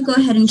also go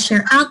ahead and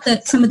share out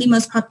that some of the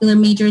most popular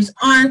majors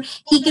are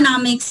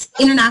economics,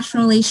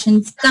 international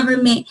relations,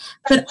 government,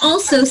 but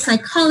also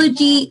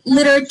psychology,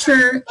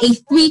 literature, a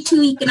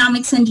 3-2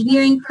 economics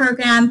engineering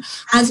program,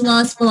 as well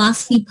as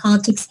philosophy,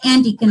 politics,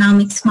 and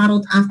economics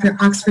modeled after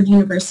Oxford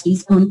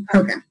University's own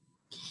program.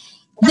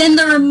 Then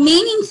the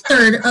remaining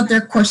third of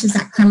their courses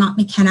at Claremont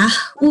McKenna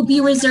will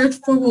be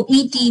reserved for what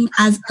we deem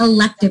as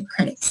elective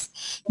credits.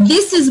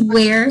 This is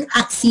where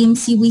at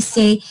CMC we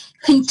say,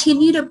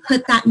 continue to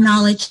put that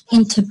knowledge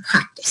into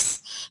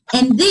practice.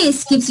 And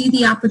this gives you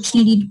the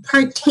opportunity to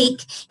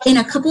partake in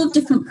a couple of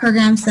different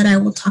programs that I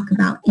will talk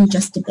about in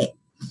just a bit.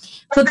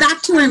 But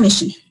back to our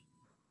mission.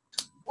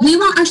 We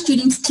want our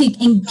students to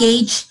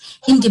engage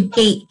in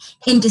debate,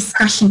 in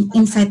discussion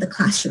inside the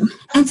classroom.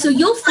 And so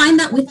you'll find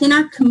that within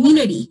our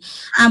community,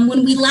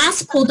 when we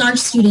last polled our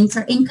students,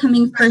 our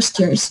incoming first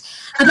years,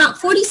 about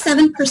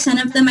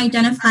 47% of them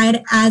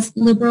identified as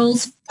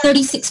liberals,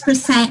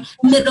 36%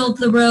 middle of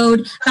the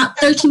road, about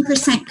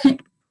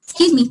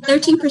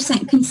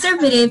 13%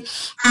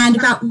 conservative, and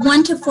about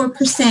 1 to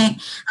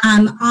 4%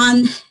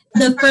 on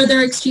the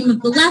further extreme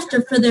of the left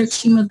or further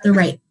extreme of the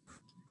right.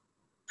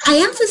 I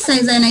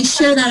emphasize that and I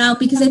share that out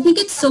because I think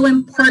it's so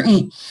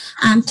important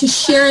to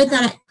share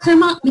that at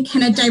Claremont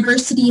McKenna,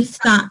 diversity of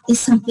thought is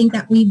something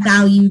that we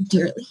value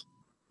dearly,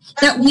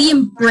 that we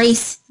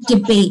embrace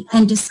debate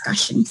and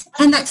discussions,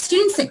 and that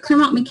students at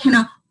Claremont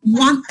McKenna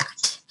want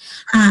that.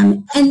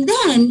 And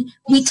then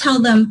we tell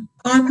them,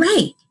 all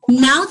right,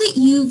 now that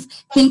you've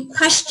been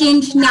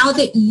questioned, now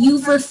that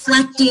you've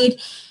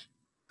reflected,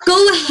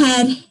 go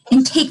ahead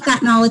and take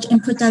that knowledge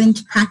and put that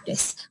into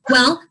practice.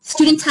 Well,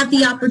 students have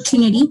the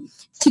opportunity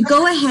to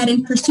go ahead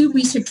and pursue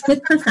research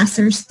with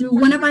professors through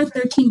one of our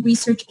 13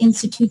 research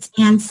institutes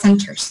and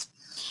centers.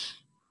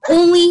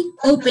 Only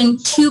open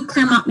to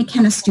Claremont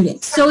McKenna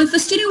students. So if a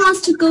student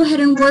wants to go ahead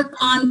and work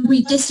on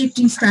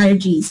redistricting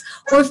strategies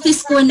or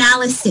fiscal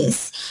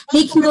analysis,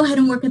 they can go ahead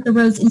and work at the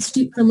Rhodes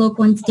Institute for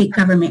Local and State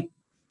Government.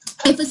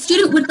 If a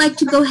student would like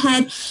to go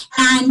ahead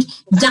and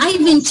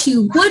dive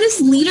into what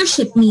does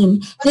leadership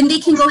mean, then they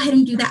can go ahead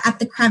and do that at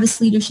the Kravis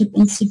Leadership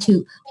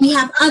Institute. We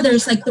have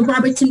others like the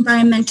Roberts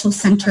Environmental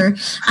Center.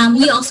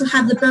 We also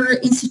have the Berger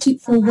Institute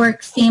for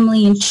Work,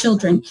 Family, and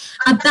Children.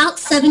 About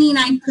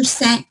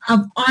 79%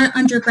 of our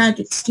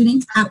undergraduate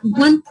students at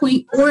one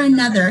point or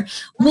another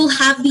will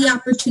have the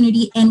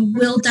opportunity and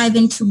will dive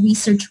into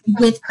research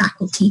with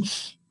faculty,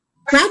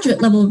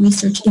 graduate level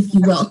research, if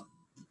you will.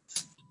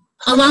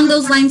 Along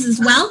those lines as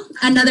well,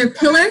 another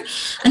pillar,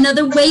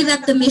 another way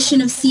that the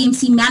mission of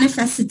CMC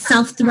manifests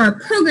itself through our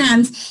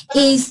programs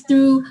is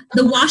through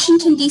the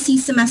Washington, D.C.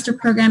 semester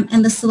program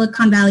and the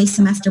Silicon Valley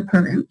semester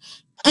program.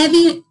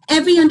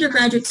 Every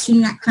undergraduate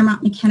student at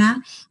Claremont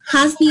McKenna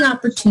has the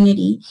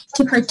opportunity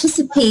to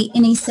participate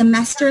in a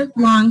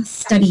semester-long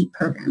study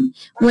program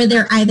where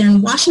they're either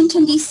in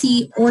Washington,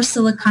 D.C. or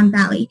Silicon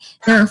Valley.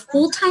 They're a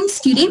full-time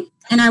student,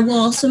 and I will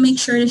also make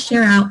sure to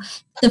share out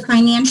the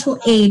financial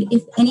aid,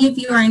 if any of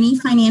you are any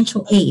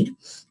financial aid,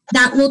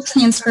 that will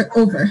transfer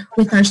over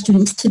with our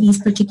students to these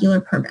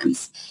particular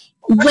programs.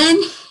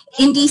 When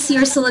in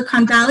DC or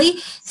Silicon Valley,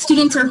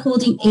 students are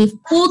holding a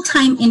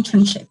full-time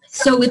internship.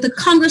 So with a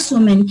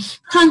congresswoman,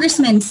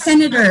 congressman,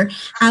 senator,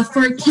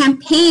 for a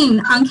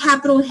campaign on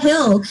Capitol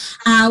Hill,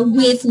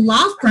 with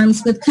law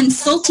firms, with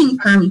consulting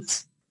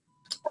firms,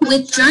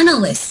 with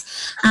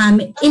journalists.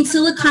 In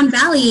Silicon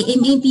Valley,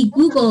 it may be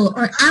Google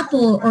or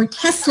Apple or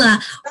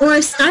Tesla or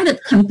a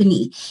startup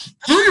company.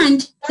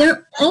 And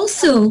they're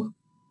also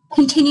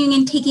continuing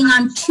and taking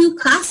on 2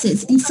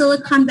 classes. In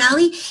Silicon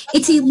Valley,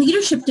 it's a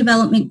leadership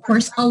development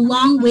course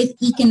along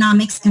with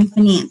economics and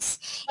finance.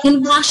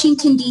 In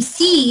Washington,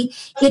 D.C.,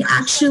 it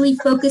actually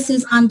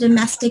focuses on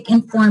domestic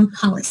and foreign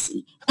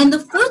policy. And the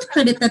 4th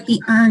credit that they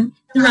earn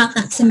throughout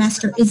that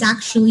semester is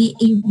actually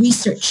a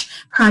research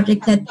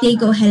project that they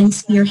go ahead and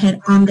spearhead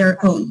on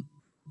their own.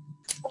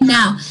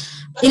 Now,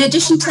 in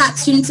addition to that,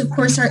 students, of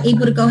course, are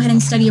able to go ahead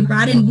and study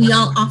abroad, and we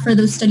all offer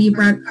those study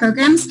abroad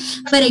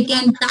programs. But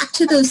again, back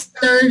to those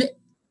the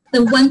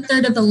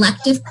 1/3 of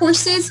elective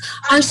courses,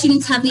 our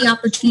students have the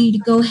opportunity to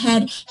go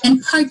ahead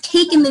and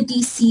partake in the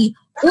DC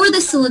or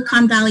the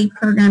Silicon Valley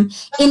program,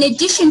 in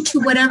addition to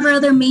whatever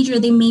other major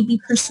they may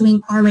be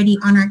pursuing already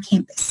on our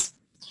campus.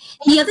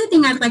 The other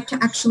thing I'd like to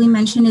actually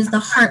mention is the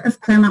heart of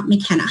Claremont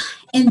McKenna,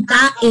 and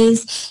that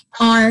is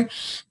our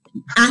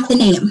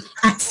Athenaeum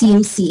at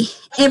CMC.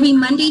 Every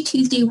Monday,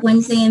 Tuesday,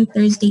 Wednesday, and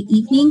Thursday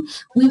evening,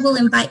 we will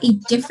invite a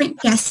different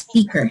guest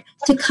speaker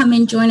to come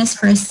and join us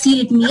for a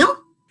seated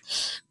meal,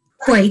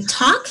 for a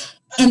talk,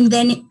 and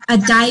then a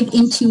dive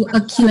into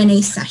a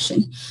Q&A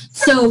session.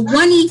 So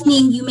one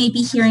evening you may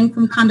be hearing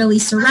from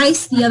Condoleezza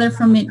Rice, the other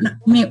from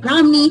Mitt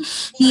Romney,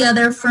 the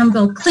other from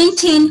Bill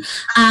Clinton,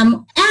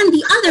 and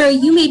the other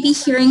you may be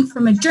hearing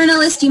from a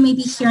journalist, you may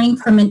be hearing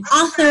from an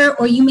author,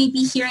 or you may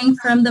be hearing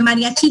from the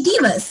Mariachi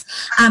Divas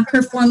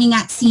performing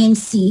at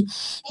CMC.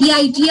 The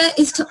idea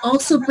is to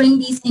also bring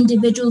these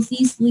individuals,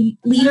 these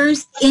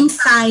leaders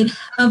inside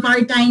of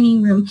our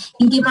dining room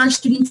and give our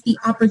students the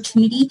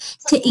opportunity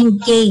to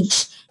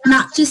engage,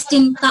 not just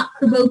in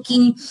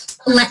thought-provoking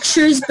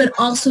lectures, but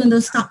also in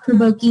those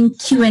thought-provoking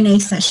Q&A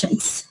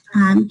sessions.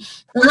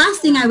 The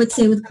last thing I would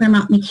say with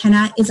Claremont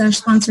McKenna is our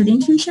sponsored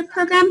internship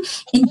program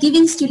and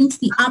giving students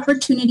the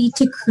opportunity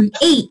to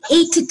create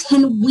 8 to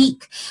 10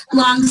 week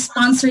long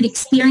sponsored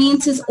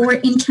experiences or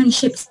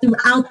internships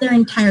throughout their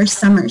entire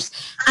summers.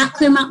 At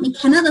Claremont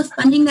McKenna, the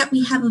funding that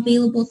we have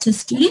available to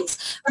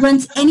students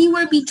runs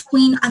anywhere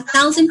between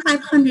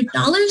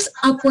 $1,500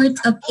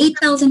 upwards of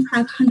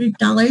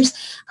 $8,500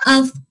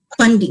 of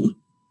funding.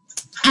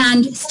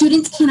 And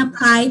students can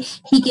apply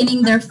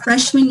beginning their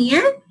freshman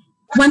year,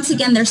 once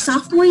again their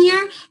sophomore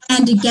year,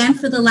 and again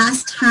for the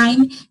last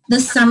time the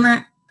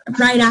summer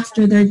right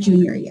after their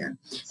junior year.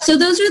 So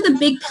those are the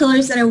big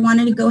pillars that I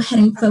wanted to go ahead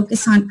and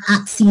focus on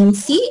at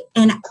CMC.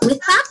 And with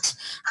that,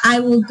 I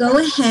will go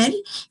ahead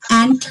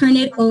and turn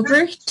it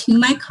over to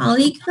my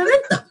colleague,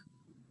 Roberto.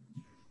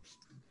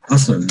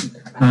 Awesome.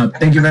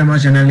 Thank you very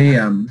much,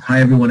 Anneli. Hi,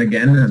 everyone,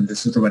 again.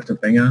 This is Roberto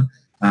Peña.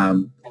 I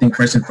think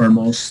first and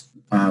foremost,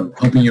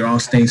 hoping you're all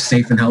staying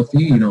safe and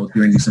healthy,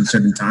 during these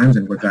uncertain times,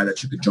 and we're glad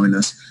that you could join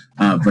us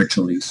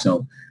virtually.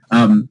 So,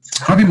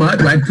 Harvey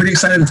Mudd, I'm pretty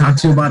excited to talk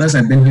to you about us.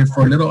 I've been here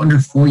for a little under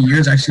 4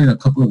 years, actually, in a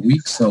couple of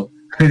weeks, so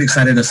pretty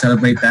excited to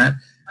celebrate that.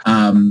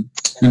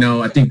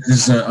 I think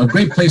this is a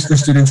great place for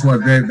students who are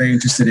very, very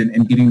interested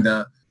in getting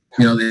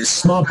this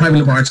small private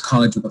liberal arts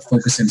college with a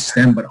focus in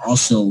STEM, but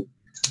also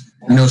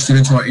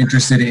students who are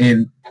interested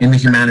in the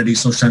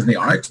humanities, social science, and the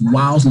arts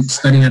while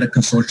studying at a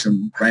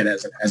consortium, right,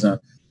 as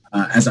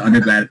an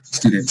undergrad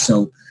student.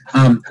 So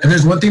if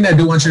there's one thing that I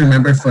do want you to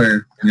remember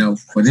for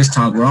this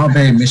talk, we're all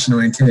very mission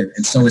oriented,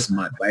 and so is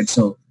Mudd, right?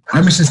 So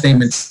our mission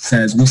statement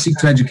says we seek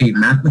to educate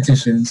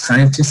mathematicians,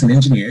 scientists, and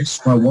engineers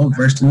who are well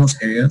versed in those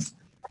areas,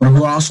 but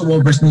who are also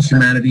well versed in the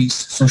humanities,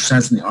 social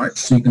science, and the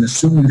arts, so you can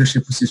assume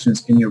leadership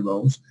positions in your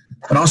roles,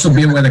 but also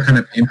be aware of the kind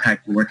of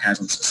impact your work has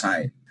on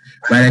society.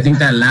 Right, I think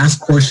that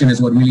last portion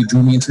is what really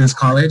drew me into this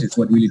college. It's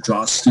what really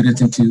draws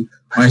students into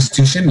our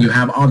institution. You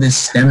have all this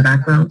STEM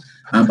background,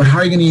 but how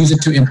are you going to use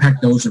it to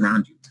impact those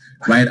around you,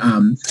 right?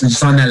 So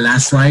just on that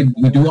last slide,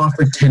 we do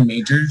offer 10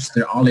 majors.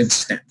 They're all in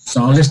STEM.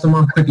 So I'll list them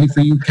off quickly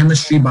for you.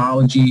 Chemistry,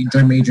 biology,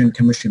 joint major in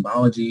chemistry and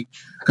biology,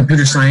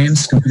 computer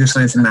science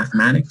and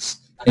mathematics,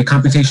 a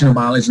computational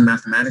biology and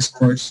mathematics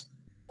course,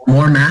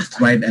 more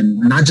math, right? And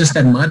not just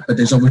at Mudd, but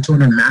there's over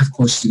 200 math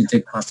courses you can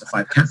take across the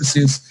 5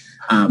 campuses.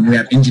 We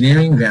have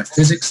engineering, we have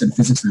physics and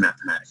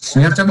mathematics. So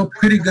you have to have a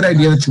pretty good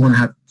idea that you want to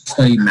have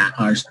studied math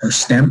or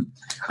STEM.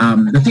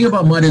 The thing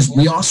about Mudd is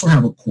we also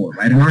have a core,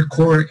 right? And our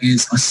core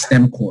is a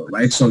STEM core,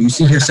 right? So you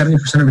see here 70%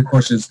 of your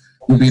courses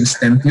will be in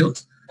STEM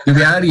fields. The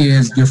reality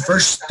is your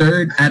first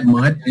third at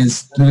Mudd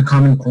is through the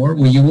Common Core,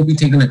 where you will be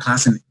taking a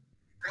class in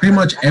pretty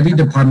much every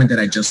department that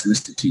I just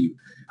listed to you.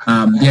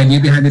 The idea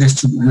behind it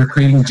is we're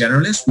creating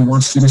generalists. We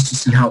want students to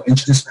see how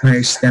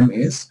interdisciplinary STEM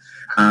is.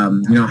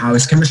 How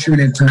is chemistry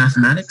related to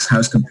mathematics? How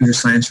is computer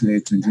science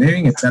related to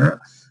engineering, etc.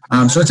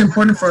 So it's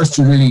important for us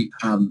to really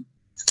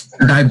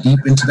dive deep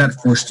into that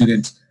for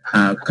students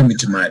coming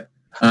to Mudd.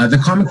 The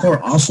Common Core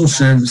also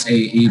serves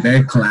a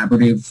very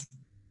collaborative,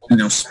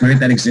 spirit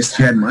that exists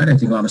here at Mudd. I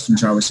think a lot of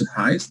students are always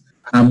surprised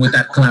with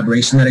that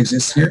collaboration that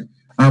exists here.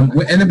 And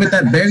with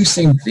that very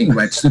same thing,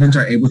 right? Students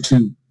are able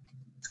to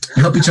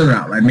help each other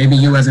out, right? Maybe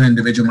you as an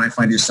individual might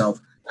find yourself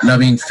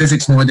loving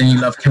physics more than you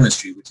love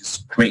chemistry, which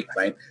is great,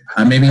 right?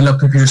 Maybe you love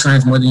computer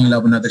science more than you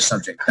love another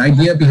subject. The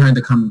idea behind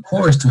the Common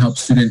Core is to help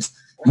students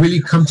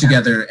really come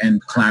together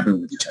and collaborate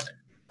with each other,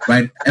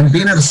 right? And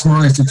being at a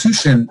small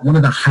institution, one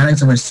of the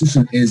highlights of our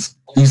institution is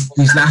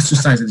these last 2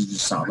 slides that you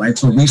just saw, right?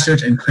 So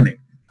research and clinic.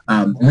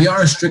 We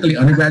are a strictly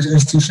undergraduate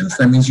institution,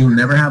 so that means you'll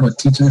never have a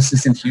teaching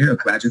assistant here, a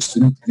graduate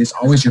student. It is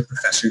always your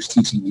professors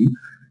teaching you.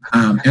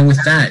 And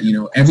with that,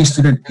 every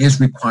student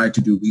is required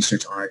to do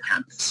research on our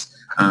campus.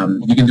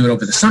 You can do it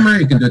over the summer.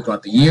 You can do it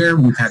throughout the year.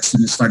 We've had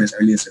students start as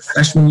early as their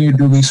freshman year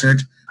do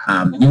research.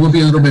 You will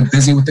be a little bit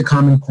busy with the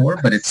Common Core,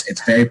 but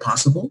it's very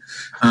possible.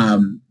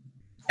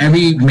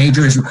 Every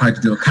major is required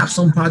to do a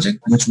capstone project,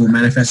 which will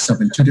manifest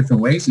itself in 2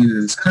 different ways,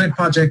 either this clinic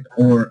project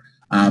or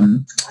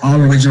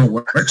all original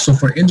work. So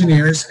for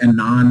engineers and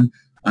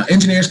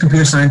engineers,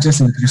 computer scientists,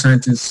 and computer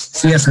scientists,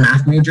 CS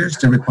math majors,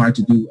 they're required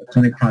to do a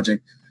clinic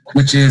project,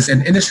 which is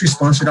an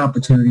industry-sponsored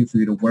opportunity for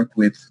you to work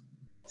with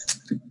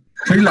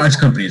pretty large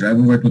companies, right?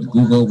 We work with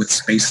Google, with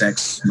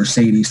SpaceX,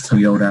 Mercedes,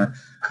 Toyota,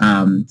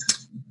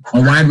 a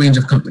wide range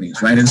of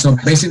companies, right? And so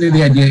basically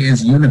the idea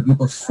is you and a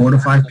group of 4 to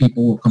 5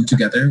 people will come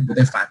together with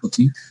their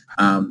faculty.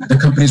 The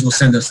companies will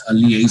send us a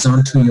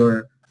liaison to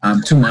your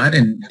to Mudd,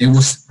 and they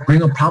will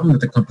bring a problem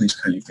that the company is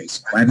currently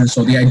facing, right? And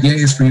so the idea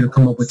is for you to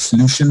come up with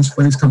solutions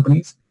for these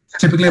companies.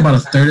 Typically about a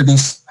third of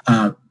these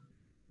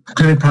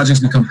clinic projects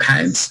become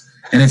patents,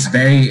 and it's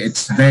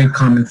very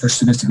common for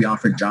students to be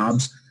offered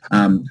jobs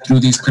through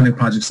these clinic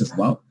projects as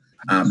well.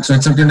 So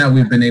it's something that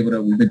we've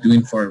been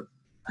doing for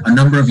a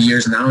number of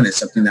years now, and it's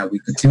something that we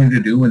continue to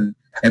do. And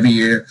every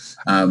year,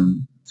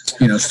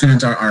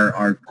 students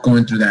are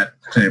going through that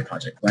clinic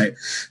project, right?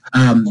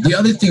 The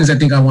other things I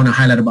think I want to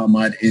highlight about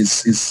Mudd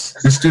is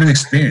the student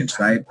experience,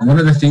 right? One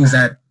of the things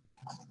that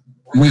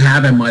we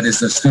have at Mudd is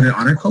the student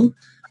honor code,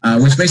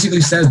 which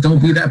basically says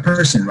don't be that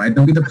person, right?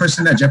 Don't be the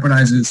person that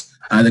jeopardizes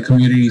the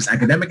community's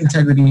academic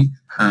integrity,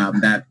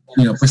 that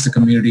puts the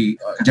community,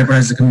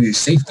 jeopardizes the community's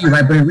safety,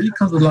 right? But it really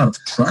comes with a lot of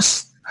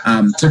trust.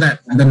 So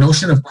that the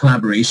notion of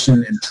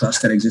collaboration and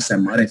trust that exists at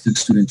Mudd, I think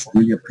students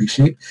really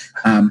appreciate.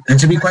 And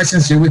to be quite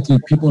sincere with you,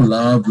 people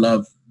love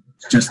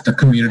just the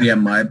community at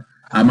Mudd.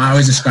 I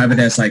always describe it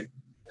as like,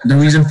 the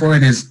reason for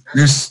it is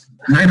there's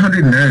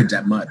 900 nerds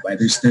at Mudd, right?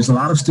 There's a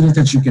lot of students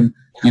that you can,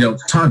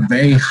 talk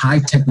very high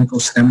technical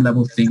STEM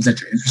level things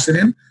that you're interested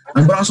in,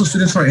 but also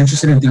students who are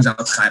interested in things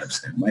outside of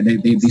STEM, right?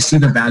 They see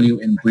the value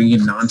in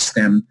bringing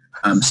non-STEM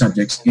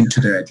subjects into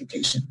their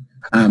education.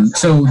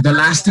 So the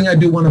last thing I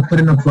do want to put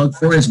in a plug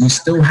for is we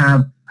still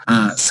have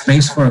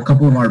space for a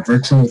couple of our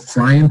virtual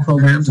fly-in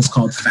programs. It's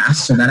called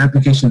FAST. So that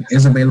application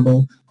is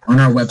available on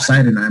our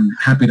website, and I'm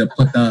happy to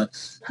put the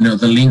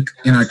link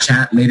in our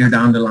chat later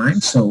down the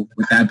line. So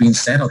with that being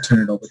said, I'll turn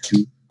it over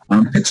to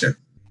Pitzer.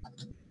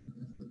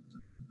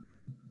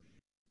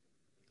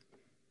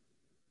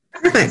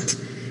 Perfect.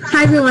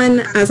 Hi,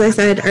 everyone. As I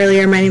said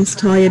earlier, my name is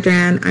Talia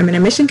Duran. I'm an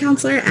admission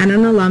counselor and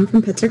an alum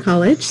from Pitzer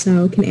College,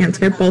 so can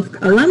answer both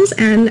alums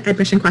and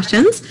admission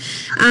questions.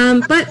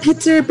 But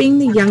Pitzer, being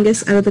the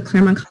youngest out of the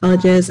Claremont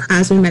colleges,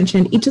 as we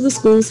mentioned, each of the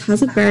schools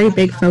has a very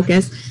big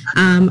focus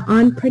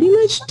on pretty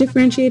much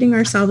differentiating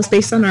ourselves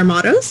based on our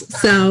mottos.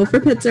 So for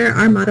Pitzer,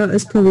 our motto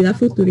is Pro Vida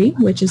Futuri,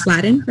 which is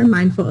Latin for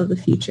mindful of the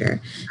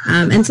future.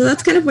 And so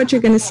that's kind of what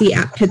you're going to see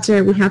at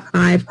Pitzer. We have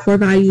 5 core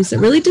values that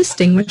really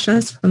distinguish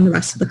us from the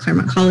rest of the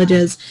Claremont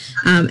colleges.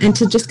 And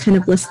to just kind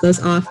of list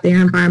those off, they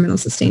are environmental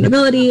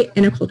sustainability,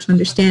 intercultural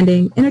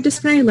understanding,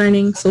 interdisciplinary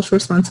learning, social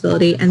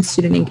responsibility, and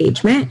student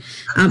engagement.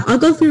 I'll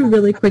go through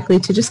really quickly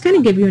to just kind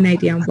of give you an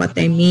idea on what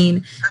they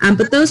mean.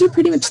 But those are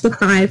pretty much the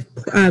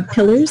 5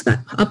 pillars that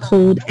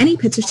uphold any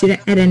Pitzer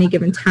student at any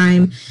given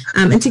time.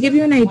 And to give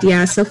you an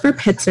idea, so for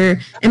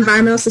Pitzer,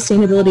 environmental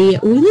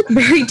sustainability, we look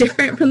very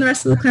different from the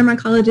rest of the Claremont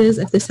colleges.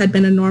 If this had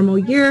been a normal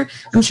year,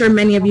 I'm sure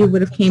many of you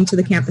would have came to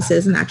the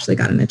campuses and actually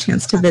gotten a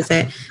chance to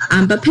visit.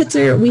 But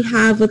Pitzer, we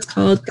have what's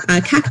called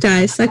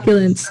cacti,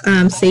 succulents,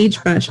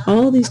 sagebrush,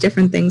 all these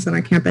different things on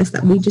our campus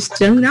that we just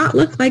do not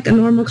look like a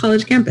normal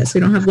college campus.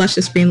 We don't have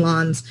luscious green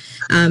lawns.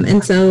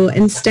 And so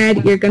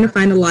instead, you're going to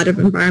find a lot of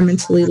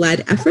environmentally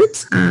led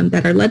efforts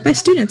that are led by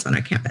students on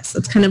our campus.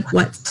 That's kind of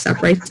what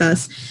separates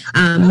us.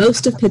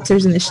 Most of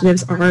Pitzer's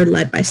initiatives are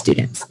led by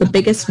students. The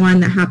biggest one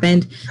that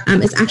happened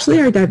is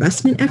actually our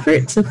divestment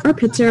effort. So for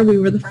Pitzer, we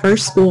were the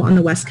first school on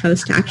the West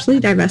Coast to actually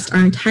divest our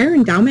entire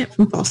endowment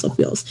from fossil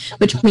fuels,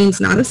 which means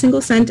not a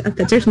single cent of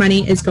Pitzer's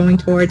money is going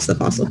towards the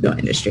fossil fuel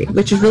industry,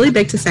 which is really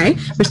big to say.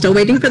 We're still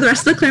waiting for the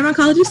rest of the Claremont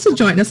colleges to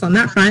join us on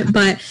that front,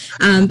 but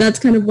that's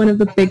kind of one of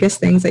the biggest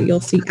things that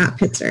you'll see at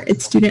Pitzer.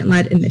 It's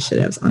student-led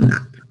initiatives on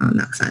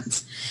that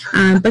sense.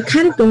 But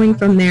kind of going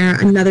from there,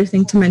 another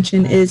thing to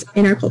mention is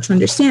intercultural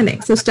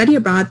understanding. So study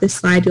abroad, this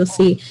slide you'll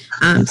see,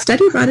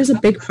 study abroad is a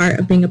big part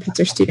of being a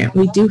Pitzer student.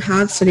 We do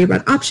have study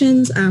abroad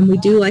options. We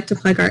do like to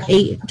plug our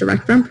 8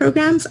 direct run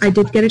programs. I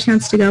did get a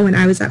chance to go when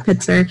I was at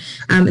Pitzer,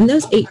 and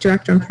those 8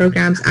 direct run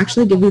programs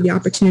actually give you the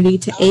opportunity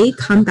to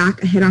come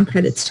back ahead on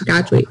credits to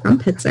graduate from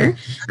Pitzer.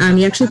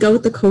 You actually go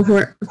with the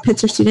cohort of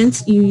Pitzer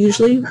students. You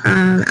usually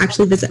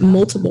actually visit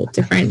multiple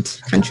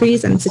different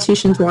countries and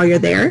institutions while you're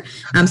there.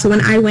 So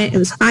when I went, it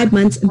was 5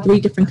 months in 3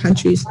 different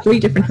countries, 3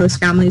 different host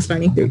families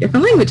learning 3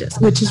 different languages,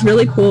 which is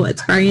really cool.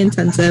 It's very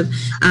intensive,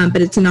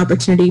 but it's an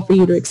opportunity for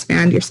you to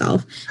expand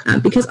yourself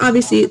because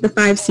obviously the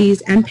 5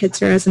 Cs and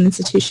Pitzer as an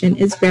institution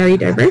is very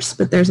diverse,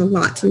 but there's a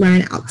lot to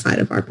learn outside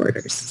of our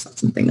borders. So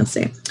that's something you'll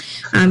see.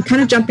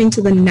 Kind of jumping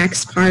to the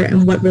next part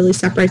and what really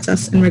separates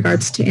us in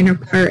regards to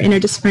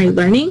interdisciplinary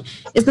learning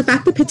is the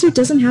fact that Pitzer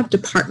doesn't have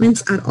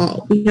departments at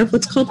all. We have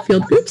what's called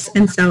field groups,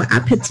 and so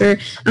at Pitzer,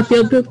 a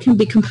field group can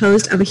be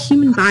composed of a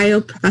human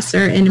bio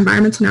professor, an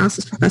environmental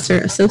analysis professor,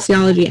 a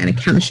sociology, and a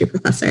chemistry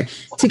professor.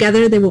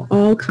 Together, they will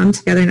all come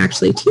together and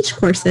actually teach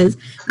courses,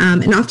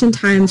 and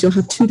oftentimes you'll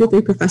have 2 to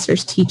 3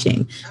 professors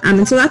teaching.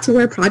 And so that's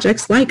where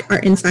projects like our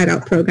Inside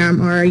Out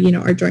program or,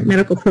 our joint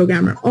medical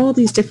program or all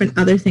these different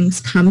other things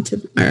come to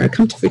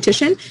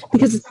fruition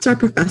because it's our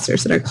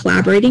professors that are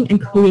collaborating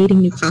and creating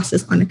new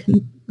classes on a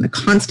on a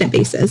constant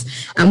basis.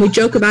 We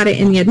joke about it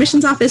in the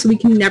admissions office. We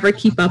can never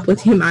keep up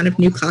with the amount of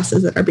new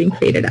classes that are being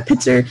created at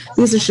Pitzer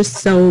because there's just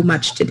so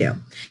much to do.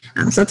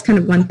 So that's kind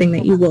of one thing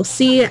that you will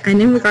see.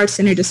 And in regards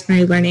to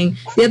interdisciplinary learning,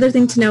 the other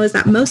thing to know is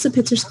that most of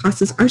Pitzer's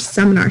classes are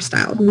seminar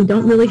styled. We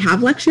don't really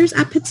have lectures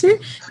at Pitzer.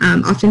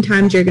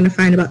 Oftentimes you're going to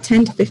find about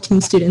 10 to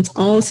 15 students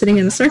all sitting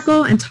in a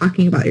circle and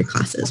talking about your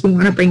classes. We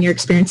want to bring your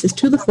experiences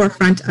to the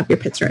forefront of your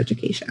Pitzer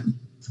education.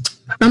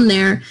 From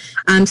there,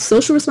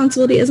 social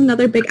responsibility is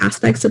another big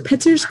aspect. So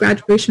Pitzer's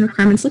graduation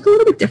requirements look a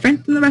little bit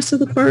different than the rest of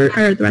the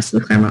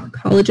Claremont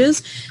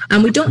colleges.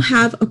 We don't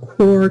have a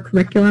core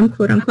curriculum,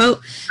 quote unquote.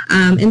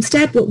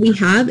 Instead, what we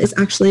have is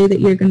actually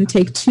that you're going to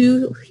take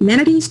 2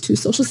 humanities, 2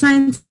 social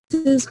sciences,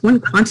 1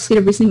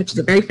 quantitative reasoning, which is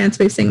a very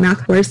fancy way of saying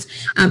math course,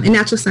 and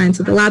natural science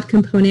with the lab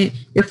component,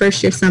 your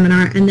first year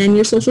seminar, and then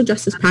your social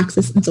justice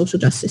praxis and social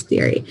justice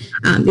theory.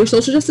 Your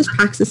social justice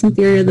praxis and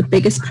theory are the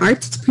biggest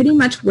parts. It's pretty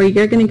much where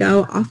you're going to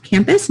go off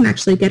campus and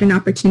actually get an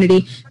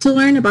opportunity to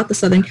learn about the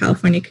Southern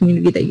California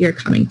community that you're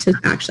coming to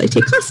actually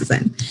take classes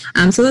in.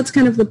 So that's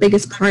kind of the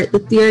biggest part. The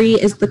theory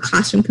is the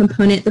classroom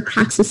component. The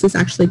praxis is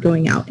actually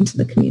going out into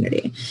the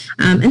community.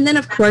 And then,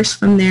 of course,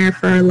 from there,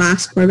 for our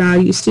last core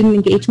value, student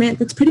engagement,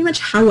 that's pretty much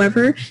however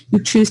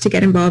you choose to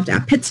get involved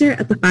at Pitzer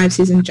at the 5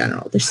 Cs in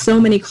general. There's so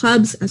many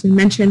clubs, as we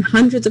mentioned,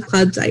 hundreds of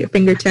clubs at your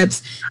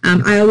fingertips.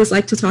 I always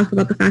like to talk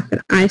about the fact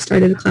that I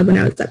started a club when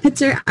I was at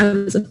Pitzer. I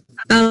was a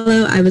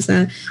fellow, I was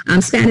a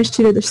Spanish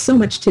tutor. There's so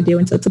much to do,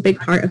 and so it's a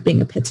big part of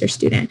being a Pitzer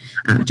student.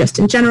 Just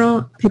in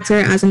general,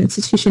 Pitzer as an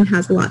institution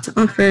has a lot to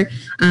offer,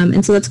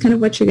 and so that's kind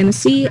of what you're going to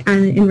see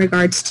in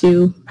regards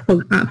to Pro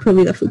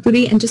Vida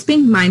Futuri and just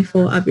being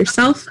mindful of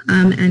yourself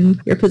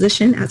and your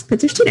position as a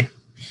Pitzer student.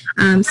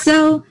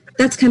 So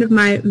that's kind of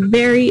my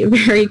very,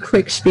 very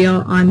quick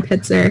spiel on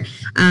Pitzer.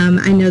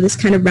 I know this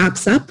kind of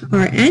wraps up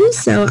our end,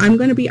 so I'm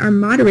going to be our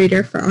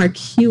moderator for our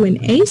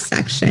Q&A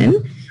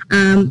section.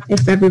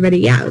 If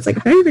everybody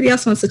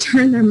else wants to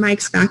turn their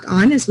mics back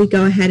on as we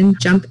go ahead and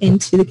jump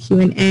into the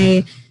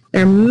Q&A.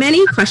 There are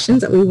many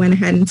questions that we went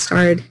ahead and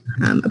started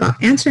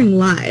about answering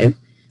live.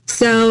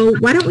 So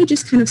why don't we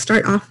just kind of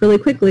start off really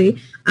quickly.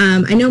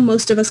 I know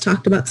most of us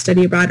talked about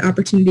study abroad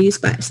opportunities,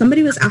 but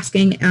somebody was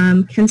asking,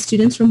 can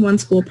students from one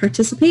school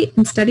participate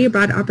in study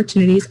abroad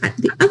opportunities at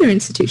the other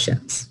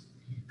institutions?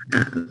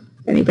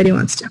 If anybody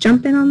wants to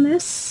jump in on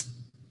this?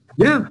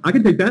 Yeah, I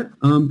can take that.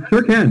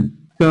 Sure can.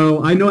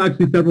 So I know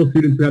actually several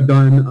students who have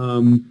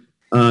done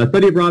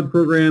study abroad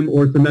program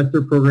or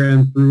semester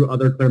programs through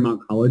other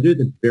Claremont colleges.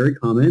 It's very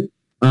common.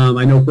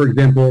 I know, for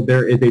example,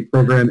 there is a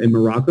program in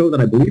Morocco that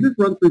I believe is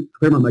run through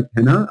Claremont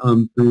McKenna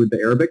through the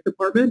Arabic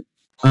department.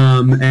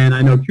 And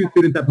I know 2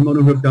 students at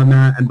Pomona who have done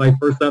that, and vice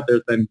versa.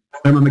 There's been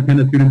Claremont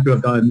McKenna students who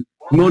have done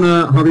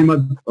Pomona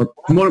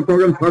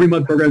programs, Harvey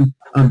Mudd programs.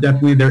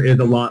 Definitely there is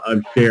a lot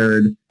of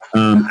shared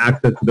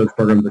access to those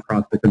programs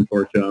across the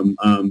consortium.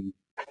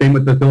 Same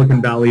with the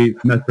Silicon Valley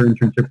semester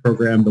internship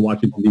program, the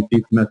Washington,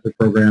 D.C. semester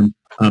program.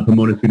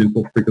 Pomona students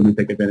will frequently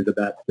take advantage of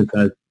that, just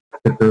as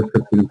Pitzer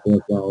Scripps students will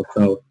as well.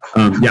 So,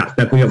 yeah,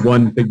 definitely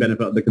one big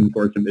benefit of the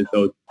consortium is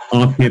those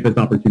off-campus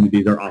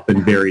opportunities are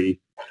often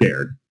very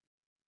shared.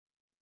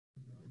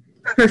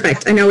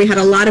 Perfect. I know we had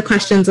a lot of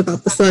questions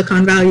about the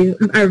Silicon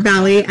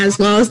Valley as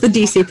well as the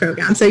DC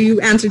program, so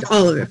you answered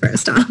all of it for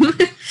us, Tom.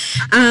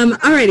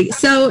 Alrighty,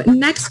 so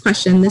next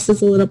question. This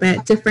is a little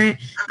bit different.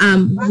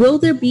 Will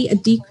there be a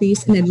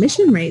decrease in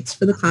admission rates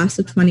for the class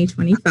of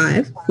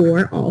 2025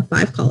 for all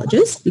 5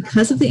 colleges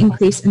because of the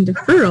increase in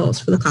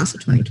deferrals for the class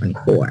of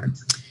 2024?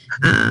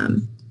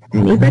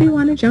 Anybody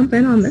want to jump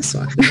in on this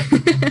one?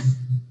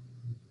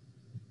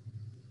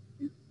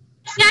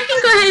 Yeah, I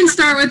can go ahead and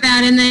start with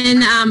that, and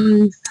then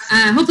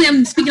hopefully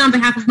I'm speaking on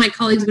behalf of my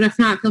colleagues, but if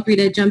not, feel free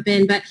to jump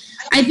in. But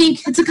I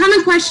think it's a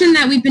common question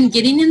that we've been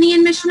getting in the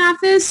admission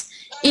office,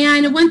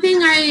 and one thing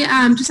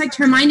I just like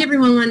to remind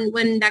everyone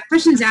when that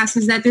question is asked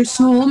is that there's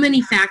so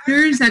many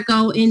factors that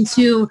go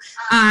into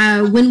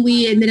when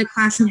we admit a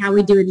class and how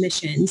we do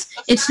admissions.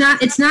 It's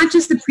not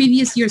just the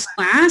previous year's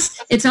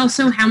class, it's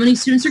also how many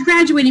students are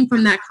graduating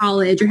from that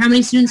college or how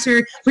many students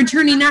are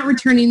returning, not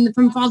returning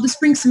from fall to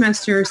spring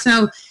semester.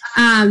 So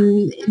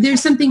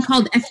there's something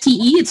called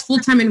FTE. It's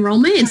full-time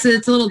enrollment. It's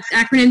a little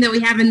acronym that we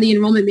have in the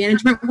enrollment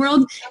management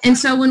world. And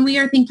so when we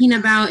are thinking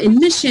about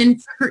admission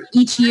for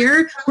each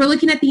year, we're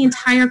looking at the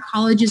entire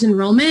college's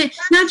enrollment,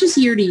 not just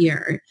year to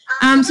year.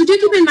 So do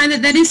keep in mind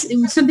that is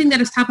something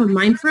that is top of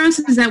mind for us,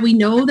 is that we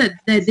know that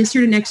this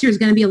year to next year is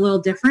going to be a little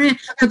different,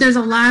 but there's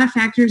a lot of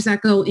factors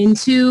that go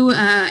into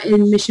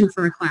admission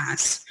for a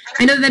class.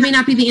 I know that may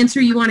not be the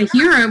answer you want to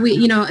hear.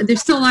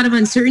 There's still a lot of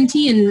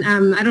uncertainty, and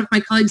I don't know if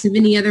my colleagues have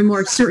any other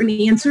more certain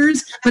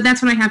answers, but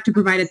that's what I have to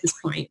provide at this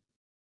point.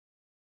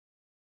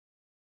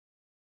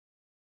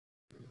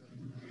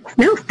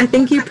 No, I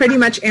think you pretty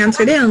much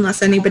answered it,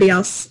 unless anybody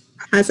else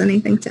has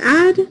anything to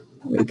add. Are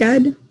we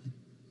good?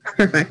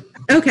 Perfect.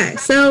 Okay,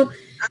 so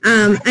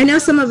I know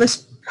some of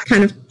us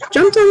kind of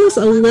jumped on this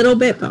a little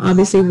bit, but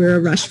obviously we're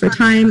rushed for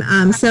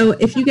time. So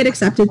if you get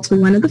accepted to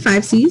one of the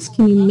 5 Cs,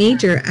 can you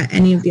major at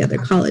any of the other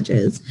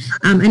colleges?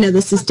 I know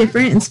this is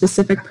different and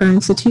specific per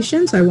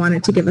institution, so I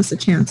wanted to give us a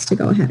chance to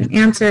go ahead and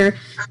answer.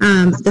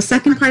 The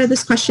second part of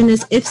this question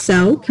is, if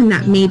so, can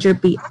that major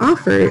be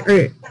offered,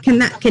 or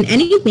can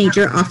any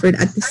major offered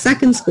at the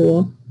second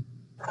school?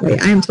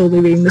 Wait, I am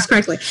totally reading this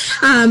correctly.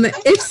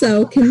 If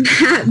so, can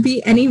that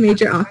be any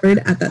major offered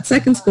at that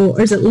second school,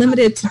 or is it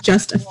limited to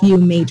just a few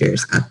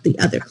majors at the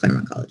other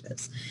Claremont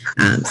colleges?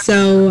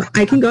 So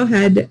I can go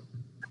ahead.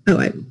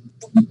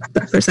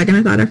 For a second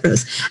I thought I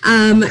froze.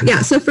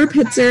 So for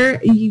Pitzer,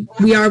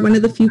 we are one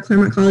of the few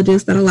Claremont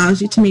colleges that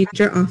allows you to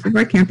major off of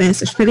our campus.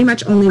 There's pretty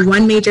much only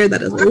one major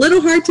that is a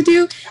little hard to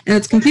do, and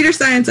it's computer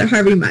science at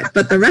Harvey Mudd,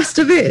 but the rest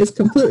of it is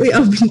completely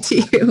open to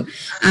you.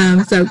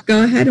 So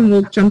go ahead and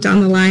we'll jump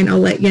down the line. I'll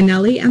let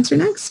Yaneli answer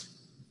next.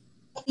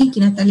 Thank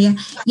you, Natalia.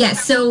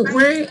 Yes, so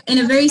we're in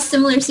a very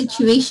similar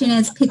situation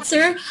as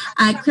Pitzer.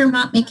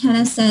 Claremont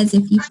McKenna says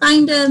if you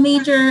find a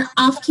major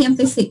off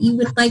campus that you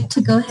would like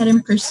to go ahead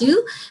and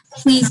pursue,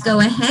 please go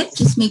ahead.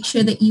 Just make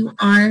sure that you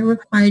are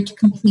required to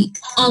complete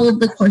all of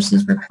the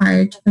courses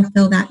required to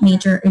fulfill that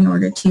major in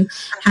order to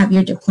have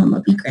your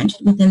diploma be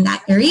granted within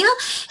that area.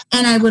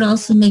 And I would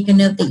also make a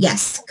note that,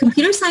 yes,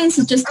 computer science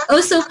is just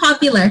so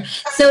popular.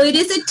 So it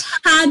is a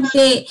tad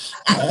bit,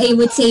 I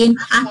would say,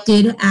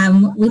 impacted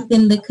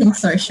within the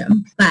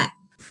consortium, but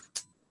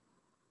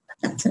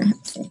that's what I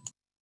have to say.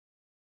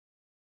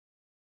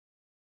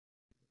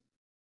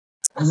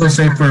 I would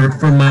say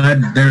for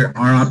Mudd, there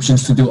are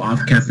options to do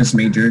off-campus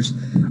majors.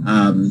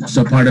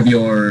 So part of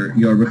your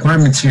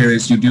requirements here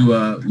is you do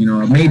a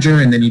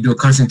major, and then you do a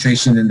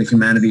concentration in the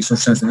humanities, social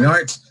science, and the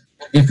arts.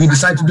 If you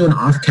decide to do an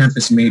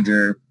off-campus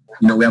major,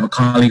 we have a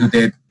colleague who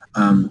did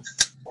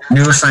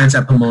neuroscience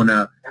at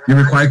Pomona. You're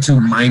required to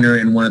minor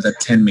in one of the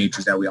 10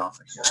 majors that we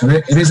offer here. So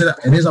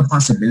it is a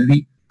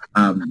possibility.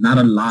 Not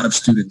a lot of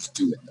students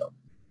do it though.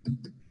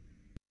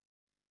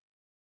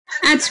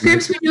 At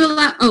Scripps, we do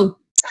allow. Oh,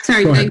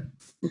 sorry, Meg.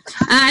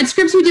 At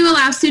Scripps, we do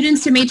allow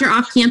students to major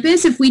off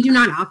campus if we do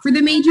not offer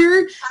the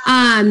major.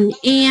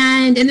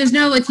 And there's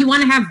no, if you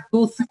want to have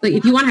both, like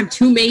if you want to have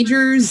 2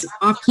 majors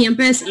off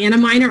campus and a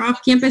minor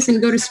off campus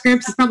and go to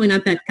Scripps, it's probably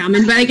not that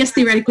common, but I guess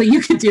theoretically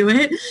you could do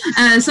it.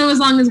 So as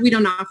long as we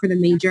don't offer the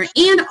major.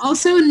 And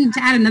also, and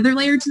to add another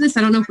layer to this,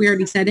 I don't know if we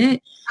already said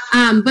it,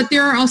 but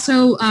there are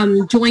also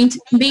joint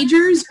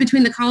majors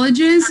between the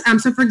colleges.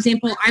 So for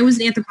example, I was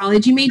an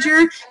anthropology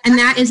major, and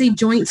that is a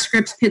joint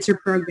Scripps Pitzer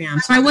program.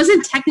 So I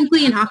wasn't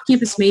technically an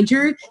off-campus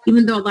major,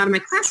 even though a lot of my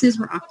classes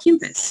were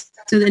off-campus.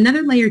 So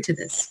another layer to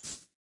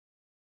this.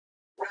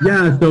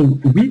 Yeah, so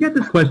we get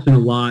this question a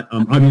lot.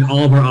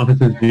 All of our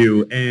offices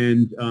do.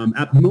 And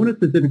at Pomona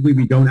specifically,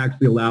 we don't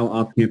actually allow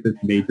off-campus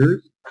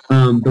majors.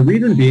 The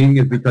reason being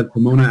is because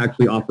Pomona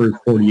actually offers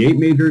 48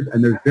 majors,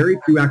 and there's very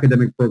few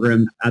academic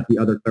programs at the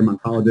other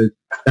Claremont colleges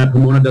that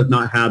Pomona does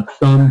not have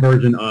some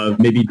version of,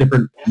 maybe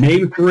different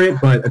names for it,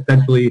 but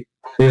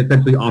they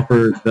essentially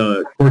offer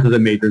the courses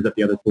and majors that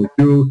the other schools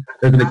do.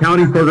 There's an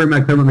accounting program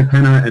at Claremont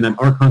McKenna and an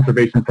art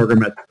conservation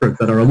program at Scripps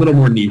that are a little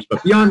more niche.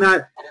 But beyond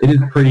that, it is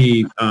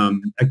pretty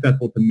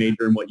accessible to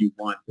major in what you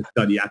want to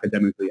study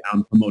academically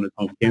on Pomona's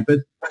home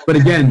campus. But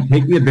again,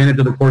 taking advantage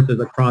of the courses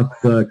across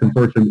the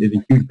consortium is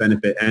a huge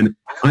benefit. And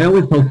I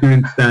always tell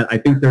students that I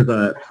think there's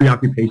a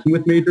preoccupation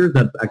with majors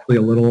that's actually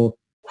a little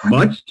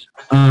much.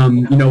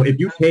 If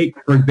you take,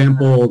 for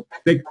example,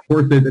 6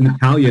 courses in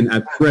Italian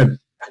at Scripps,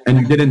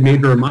 and you didn't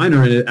major or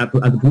minor in it as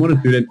a Pomona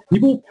student,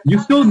 you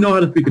still know how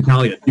to speak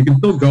Italian. You can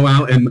still go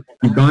out, and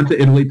you've gone to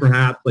Italy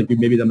perhaps, like you've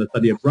maybe done the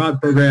study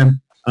abroad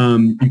program.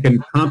 You can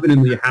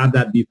confidently have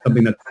that be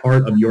something that's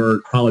part of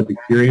your college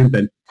experience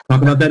and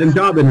talk about that in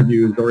job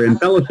interviews or in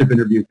fellowship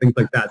interviews, things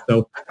like that.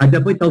 So I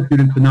definitely tell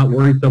students to not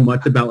worry so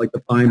much about like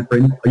the fine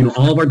print.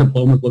 All of our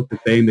diplomas look the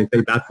same. They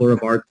say Bachelor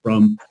of Arts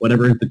from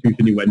whatever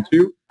institution you went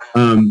to.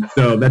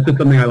 So that's just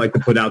something I like to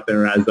put out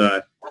there as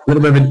a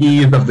little bit of an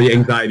ease of the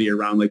anxiety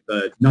around like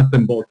the nuts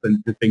and bolts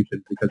and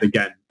distinctions, because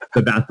again,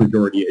 the vast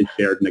majority is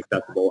shared and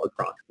accessible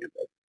across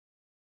campus.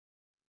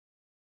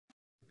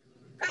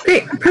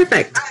 Great,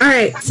 perfect. All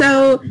right,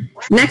 so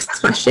next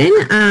question.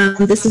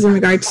 This is in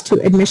regards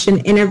to admission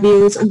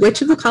interviews.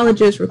 Which of the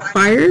colleges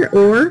require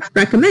or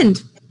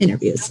recommend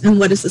interviews, and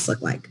what does this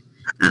look like?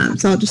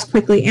 So I'll just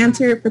quickly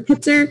answer. For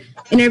Pitzer,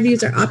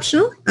 interviews are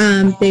optional.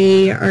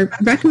 They are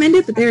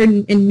recommended, but they're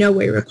in no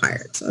way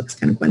required. So it's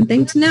kind of one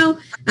thing to know.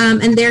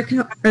 And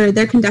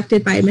they're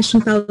conducted by admission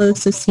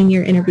fellows, so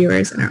senior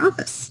interviewers in our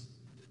office.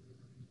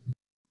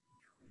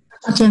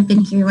 I'll jump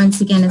in here once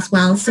again as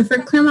well. So for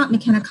Claremont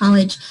McKenna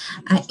College,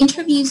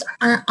 interviews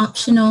are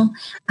optional,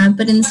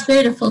 but in the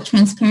spirit of full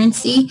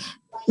transparency,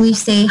 we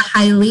say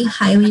highly,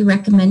 highly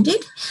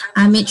recommended.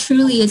 It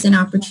truly is an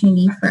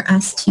opportunity for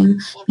us to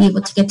be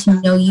able to get to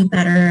know you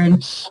better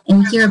and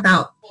hear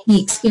about the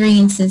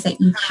experiences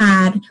that you've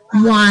had,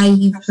 why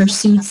you've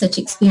pursued such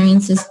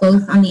experiences,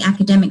 both on the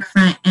academic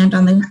front and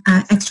on the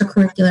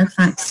extracurricular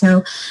front.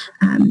 So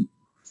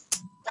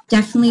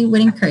definitely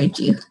would encourage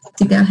you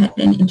to go ahead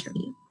and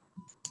interview.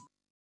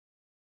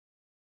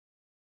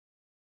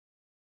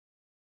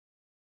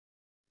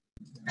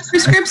 For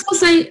Scripps, I'll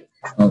say,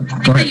 Go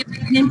ahead.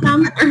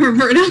 Or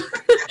Roberto.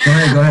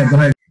 Go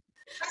ahead.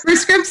 For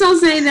Scripps, I'll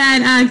say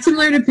that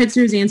similar to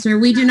Pitzer's answer,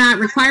 we do not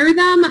require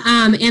them,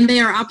 and they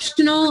are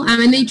optional,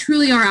 and they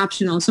truly are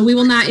optional. So we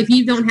will not, if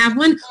you don't have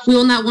one, we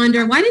will not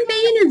wonder, why didn't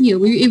they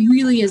interview? It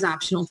really is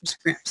optional for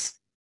Scripps.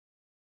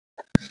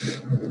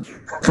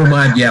 For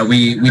Mudd, yeah,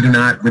 we do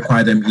not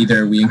require them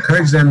either. We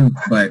encourage them,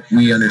 but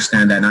we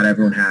understand that not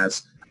everyone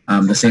has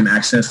the same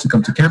access to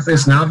come to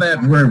campus. Now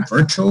that we're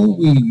virtual,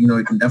 we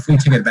can definitely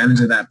take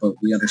advantage of that, but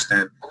we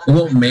understand it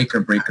won't make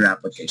or break your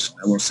application.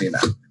 I will say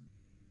that.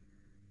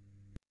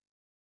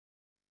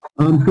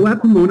 So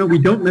at Pomona, we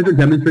don't measure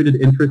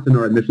demonstrated interest in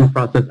our admissions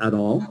process at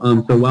all.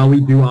 So while we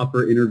do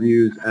offer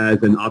interviews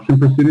as an option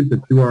for students,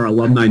 it's through our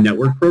alumni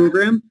network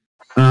program.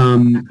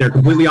 They're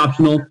completely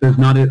optional. There's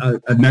not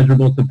a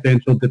measurable,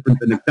 substantial difference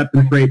in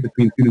acceptance rate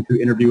between students who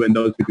interview and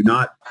those who do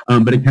not.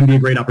 But it can be a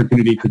great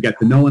opportunity to get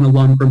to know an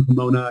alum from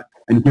Pomona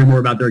and hear more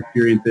about their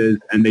experiences.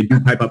 And they do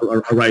type up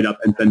a write-up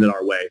and send it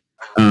our way.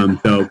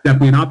 So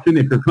definitely an option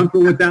if you're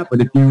comfortable with that.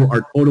 But if you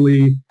are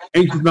totally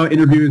anxious about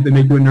interviews and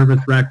make you a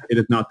nervous wreck, it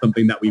is not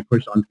something that we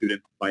push on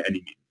students by any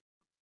means.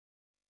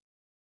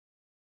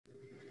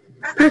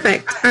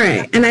 Perfect. All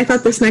right. And I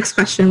thought this next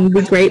question would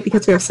be great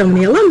because we have so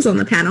many alums on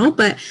the panel,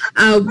 but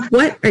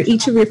what are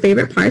each of your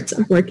favorite parts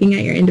of working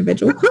at your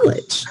individual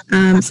college?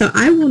 So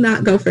I will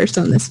not go first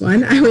on this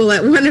one. I will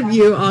let one of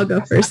you all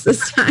go first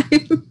this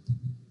time.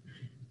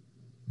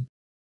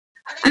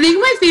 I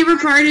think my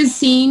favorite part is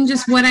seeing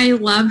just what I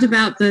loved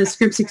about the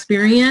Scripps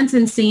experience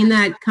and seeing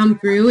that come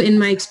through in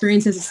my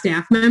experience as a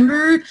staff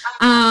member.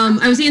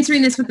 I was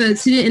answering this with a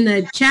student in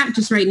the chat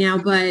just right now,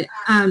 but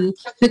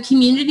the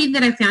community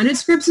that I found at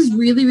Scripps is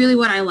really, really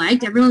what I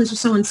liked. Everyone is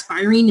just so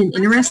inspiring and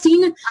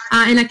interesting,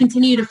 and I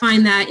continue to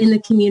find that in the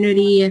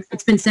community.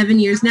 It's been 7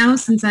 years now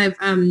since I've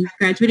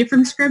graduated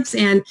from Scripps,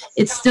 and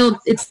it's still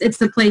it's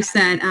the place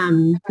that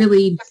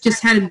really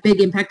just had a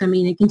big impact on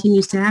me, and it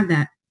continues to have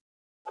that.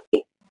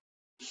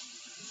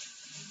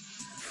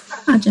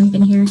 I'll jump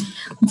in here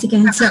once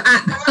again. So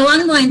along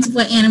the lines of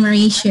what Anna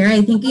Marie shared,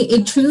 I think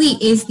it truly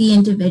is the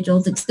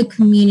individuals. It's the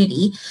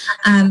community.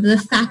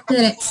 The fact that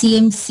at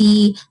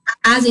CMC,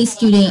 as a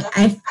student,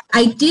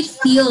 I did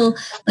feel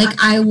like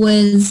I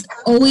was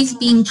always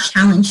being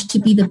challenged to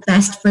be the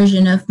best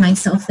version of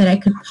myself that I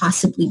could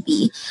possibly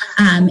be.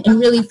 And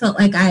really felt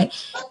like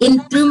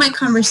through my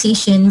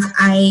conversations,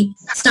 I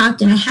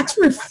stopped and I had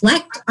to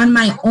reflect on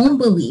my own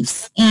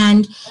beliefs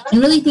and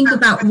really think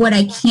about what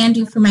I can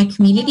do for my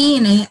community.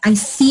 And I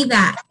see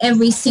that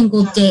every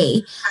single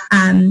day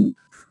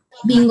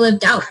being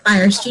lived out by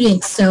our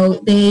students.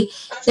 So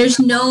there's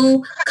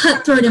no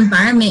cutthroat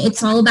environment.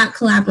 It's all about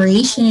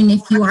collaboration. And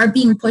if you are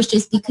being pushed,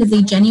 it's because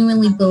they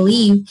genuinely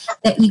believe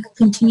that you can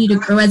continue to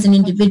grow as an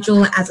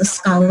individual, as a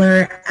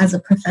scholar, as a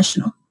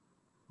professional.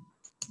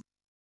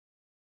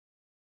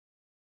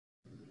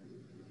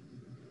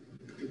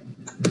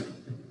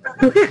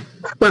 Okay.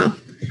 Well,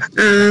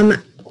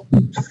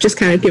 just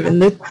kind of given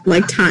the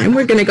time,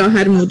 we're going to go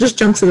ahead and we'll just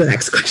jump to the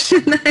next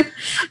question.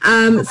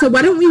 So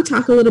why don't we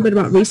talk a little bit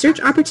about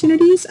research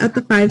opportunities at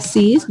the 5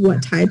 Cs?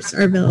 What types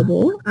are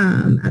available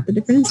at the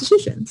different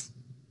institutions?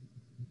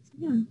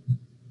 Yeah.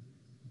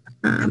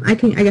 I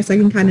guess I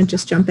can kind of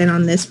just jump in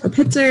on this for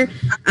Pitzer.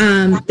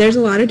 There's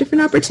a lot of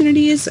different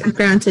opportunities.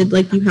 Granted,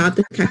 you have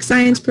the Keck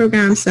Science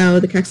program, so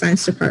the Keck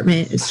Science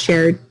department is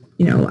shared,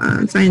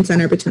 Science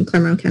Center between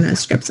Claremont McKenna,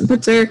 Scripps, and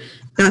Pitzer.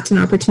 That's an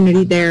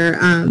opportunity there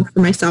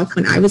for myself.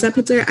 When I was at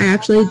Pitzer, I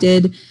actually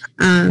did,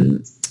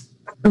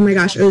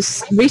 it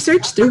was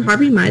research through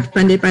Harvey Mudd,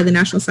 funded by the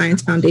National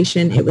Science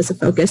Foundation. It was a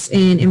focus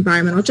in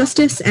environmental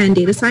justice and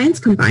data science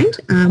combined,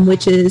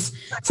 which is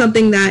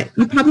something that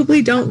you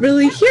probably don't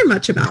really hear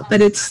much about,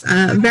 but it's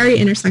a very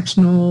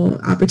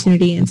intersectional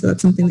opportunity, and so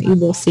that's something that you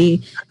will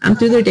see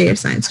through their data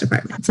science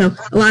department. So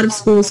a lot of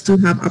schools do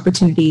have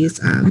opportunities.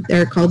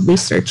 They're called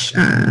research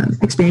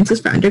experiences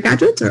for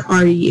undergraduates, or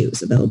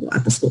REUs, available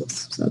at the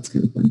schools. So that's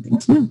kind of one thing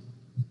to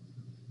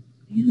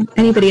know.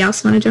 Anybody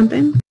else want to jump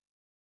in?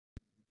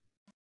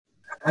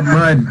 At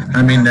Mudd,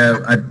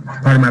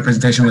 part of my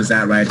presentation was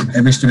that, right,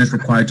 every student is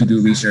required to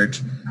do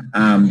research.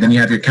 Then you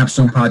have your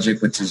capstone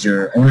project, which is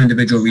your own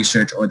individual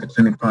research, or the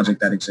clinic project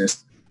that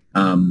exists.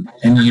 And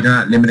you're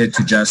not limited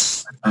to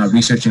just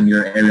researching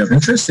your area of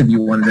interest. If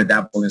you wanted to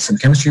dabble in some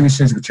chemistry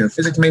research, but you're a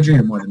physics major,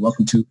 you're more than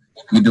welcome to.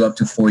 You do up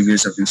to 4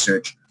 years of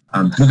research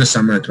through the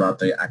summer throughout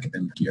the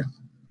academic year.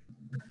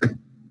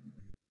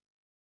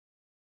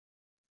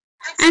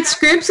 At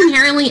Scripps,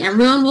 inherently,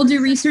 everyone will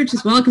do research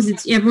as well because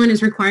everyone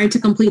is required to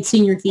complete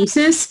senior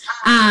thesis.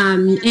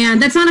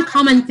 And that's not a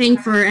common thing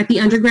at the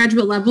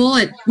undergraduate level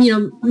at,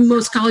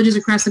 most colleges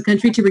across the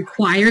country to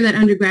require that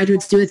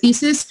undergraduates do a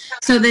thesis.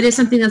 So that is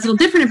something that's a little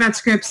different about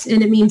Scripps.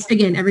 And it means,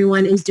 again,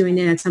 everyone is doing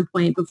it at some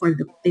point before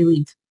they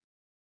leave.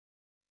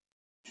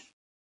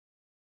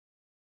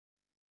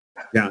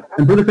 Yeah,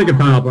 and for the sake of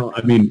time,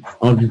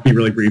 I'll just be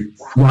really brief.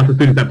 Lots of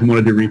students at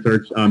Pomona do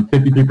research,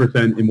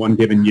 53% in one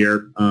given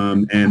year,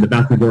 and the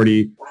vast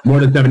majority, more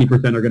than 70%,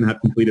 are going to have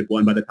completed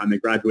one by the time they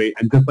graduate.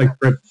 And just like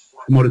Scripps,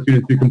 Pomona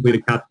students to complete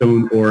a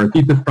capstone or a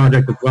thesis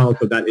project as well.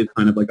 So that is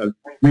kind of like a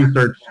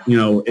research,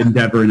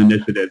 endeavor and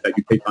initiative that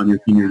you take on your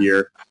senior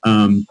year.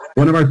 One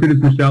of our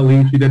students, Michelle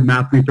Lee, she did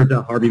math research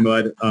at Harvey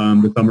Mudd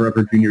the summer of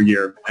her junior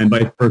year, and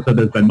vice versa.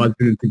 There's been Mudd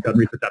students who've done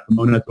research at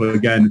Pomona. So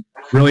again,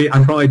 really,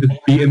 I'm probably just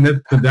beating this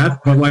to death,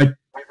 but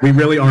we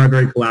really are a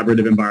very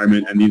collaborative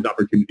environment, and these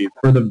opportunities,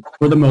 for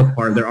the most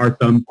part, there are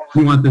some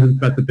nuances and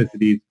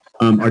specificities,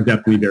 are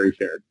definitely very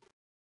shared.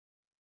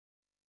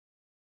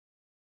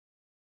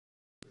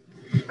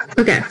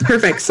 Okay,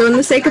 perfect. So in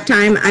the sake of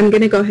time, I'm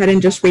going to go ahead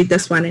and just read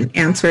this one and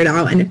answer it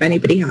out, and if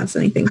anybody has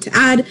anything to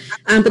add.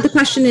 But the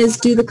question is,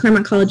 do the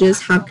Claremont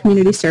colleges have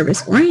community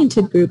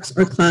service-oriented groups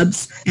or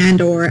clubs and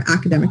or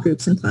academic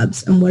groups and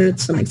clubs? And what are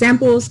some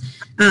examples?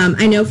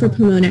 I know for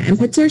Pomona and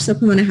Pitzer, so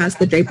Pomona has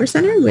the Draper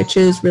Center, which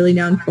is really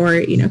known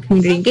for,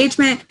 community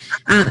engagement.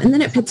 And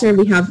then at Pitzer,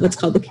 we have what's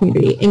called the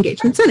Community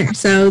Engagement Center.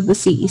 So the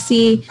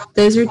CEC,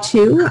 those are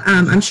two.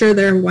 I'm sure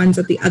there are ones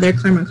at the other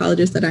Claremont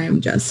colleges that I am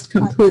just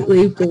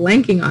completely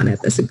blanking on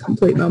at this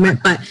complete moment,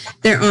 but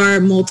there are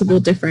multiple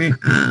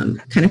different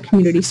kind of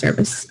community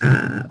service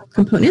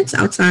components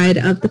outside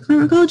of the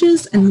Claremont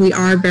colleges, and we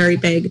are very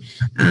big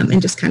in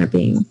just kind of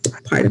being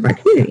part of our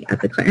community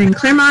at in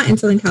Claremont and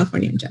Southern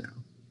California in general.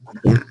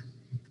 Yeah.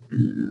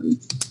 And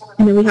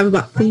then we have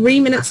about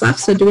 3 minutes left,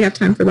 so do we have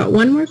time for about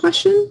one more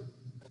question?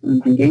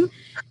 I'm thinking.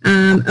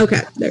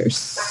 Okay, there's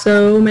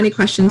so many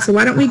questions, so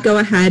why don't we go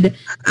ahead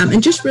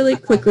and just really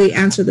quickly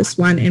answer this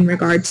one in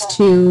regards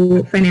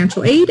to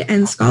financial aid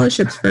and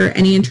scholarships for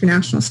any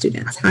international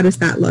students. How does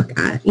that look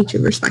at each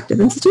of respective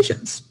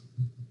institutions?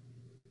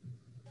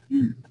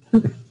 Yeah.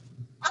 Okay.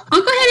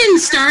 I'll go ahead and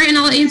start, and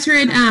I'll answer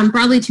it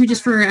broadly too,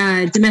 just for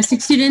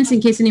domestic students,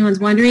 in case anyone's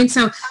wondering.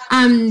 So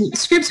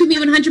Scripps would meet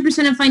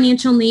 100% of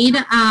financial need,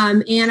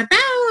 and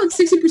about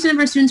 60% of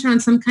our students are on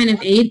some kind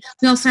of aid.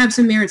 We also have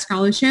some merit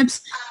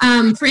scholarships.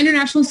 For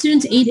international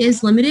students, aid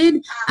is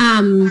limited,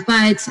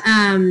 but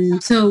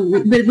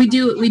we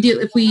do,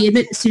 if we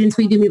admit students,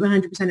 we do meet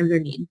 100% of their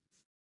need.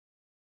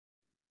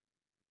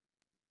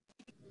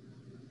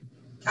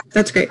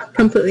 That's great.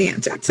 Completely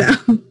answered. So.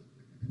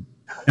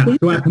 Yeah,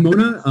 so at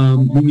Pomona,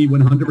 we meet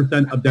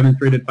 100% of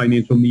demonstrated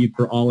financial need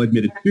for all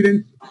admitted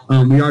students.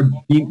 We are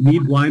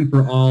need blind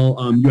for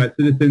all U.S.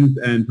 citizens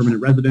and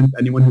permanent residents,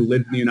 anyone who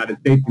lives in the United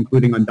States,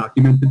 including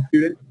undocumented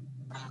students.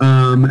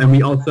 And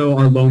we also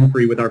are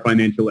loan-free with our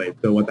financial aid.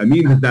 So what that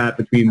means is that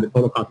between the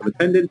total cost of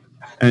attendance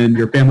and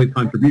your family's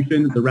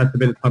contribution, the rest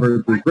of it is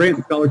covered through grant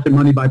and scholarship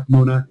money by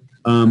Pomona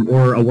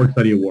or a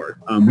work-study award.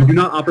 We do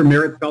not offer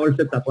merit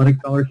scholarships, athletic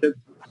scholarships.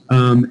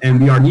 And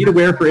we are need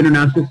aware for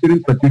international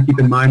students, but do keep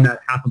in mind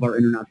that half of our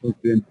international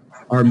students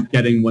are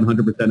getting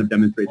 100% of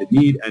demonstrated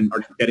need and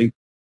are getting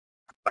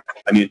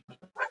financial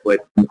split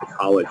from the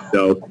college.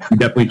 So you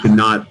definitely should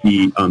not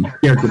be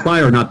scared to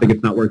apply or not think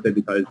it's not worth it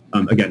because,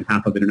 again,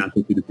 half of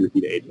international students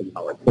receive aid from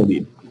college,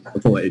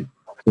 full aid,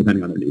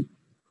 depending on their needs.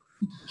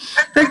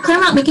 For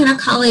Claremont McKenna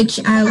College,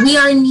 we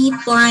are need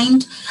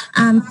blind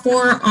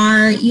for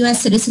our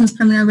U.S. citizens,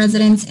 permanent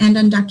residents, and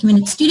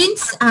undocumented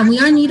students. We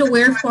are need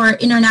aware for our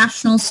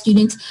international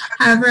students.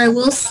 However, I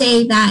will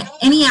say that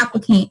any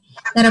applicant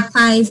that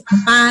applies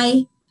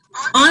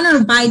on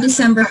or by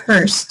December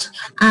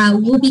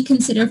 1st will be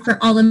considered for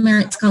all the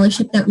merit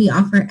scholarship that we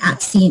offer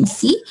at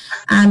CMC,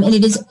 and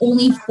it is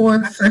only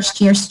for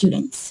first-year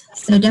students.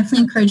 So definitely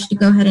encouraged to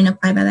go ahead and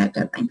apply by that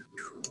deadline.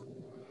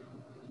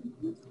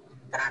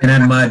 And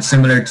at Mudd,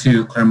 similar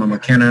to Claremont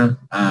McKenna,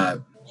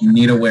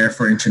 need aware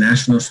for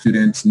international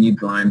students, need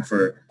blind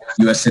for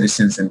U.S.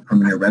 citizens and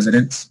permanent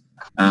residents.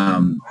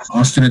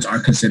 All students are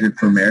considered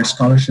for merit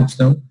scholarships,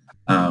 though,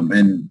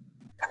 and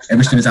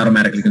every student is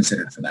automatically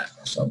considered for that.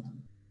 So.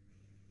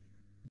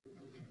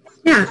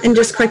 Yeah, and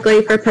just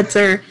quickly for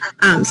Pitzer,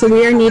 so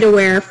we are need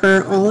aware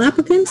for all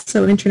applicants,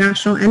 so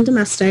international and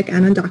domestic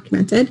and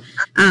undocumented,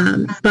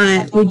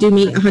 but we do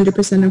meet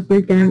 100% of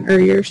your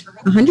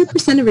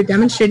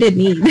demonstrated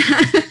need.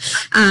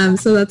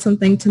 So that's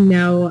something to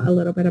know a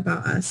little bit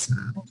about us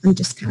and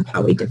just kind of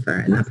how we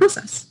differ in that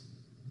process.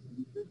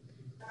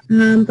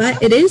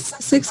 But it is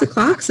 6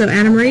 o'clock, so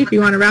Anna Marie, if you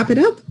want to wrap it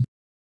up.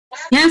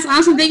 Yes,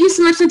 awesome. Thank you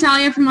so much,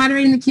 Natalia, for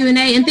moderating the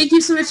Q&A. And thank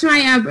you so much to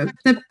my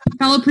the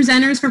fellow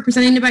presenters for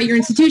presenting about your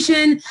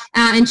institution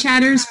and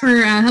chatters for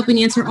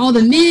helping answer all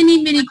the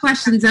many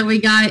questions that we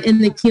got in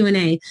the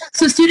Q&A.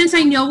 So students,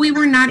 I know we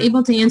were not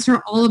able to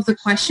answer all of the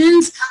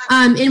questions.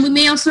 And we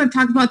may also have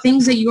talked about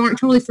things that you aren't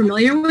totally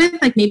familiar with,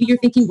 like maybe you're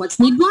thinking, what's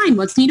need blind?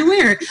 What's need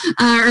aware?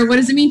 Or what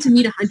does it mean to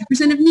meet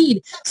 100% of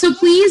need? So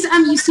please,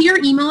 you see our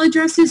email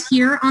addresses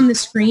here on the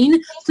screen.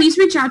 Please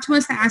reach out to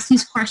us to ask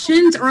these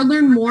questions or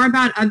learn more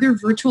about other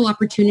virtual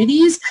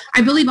opportunities.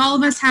 I believe all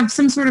of us have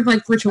some sort of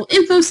like virtual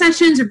info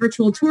sessions or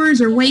virtual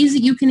tours or ways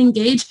that you can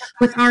engage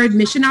with our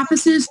admission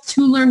offices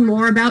to learn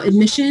more about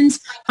admissions,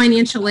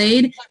 financial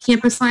aid,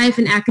 campus life,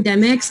 and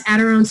academics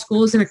at our own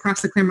schools and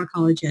across the Claremont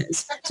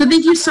colleges. So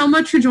thank you so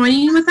much for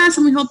joining with us,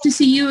 and we hope to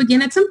see you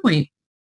again at some point.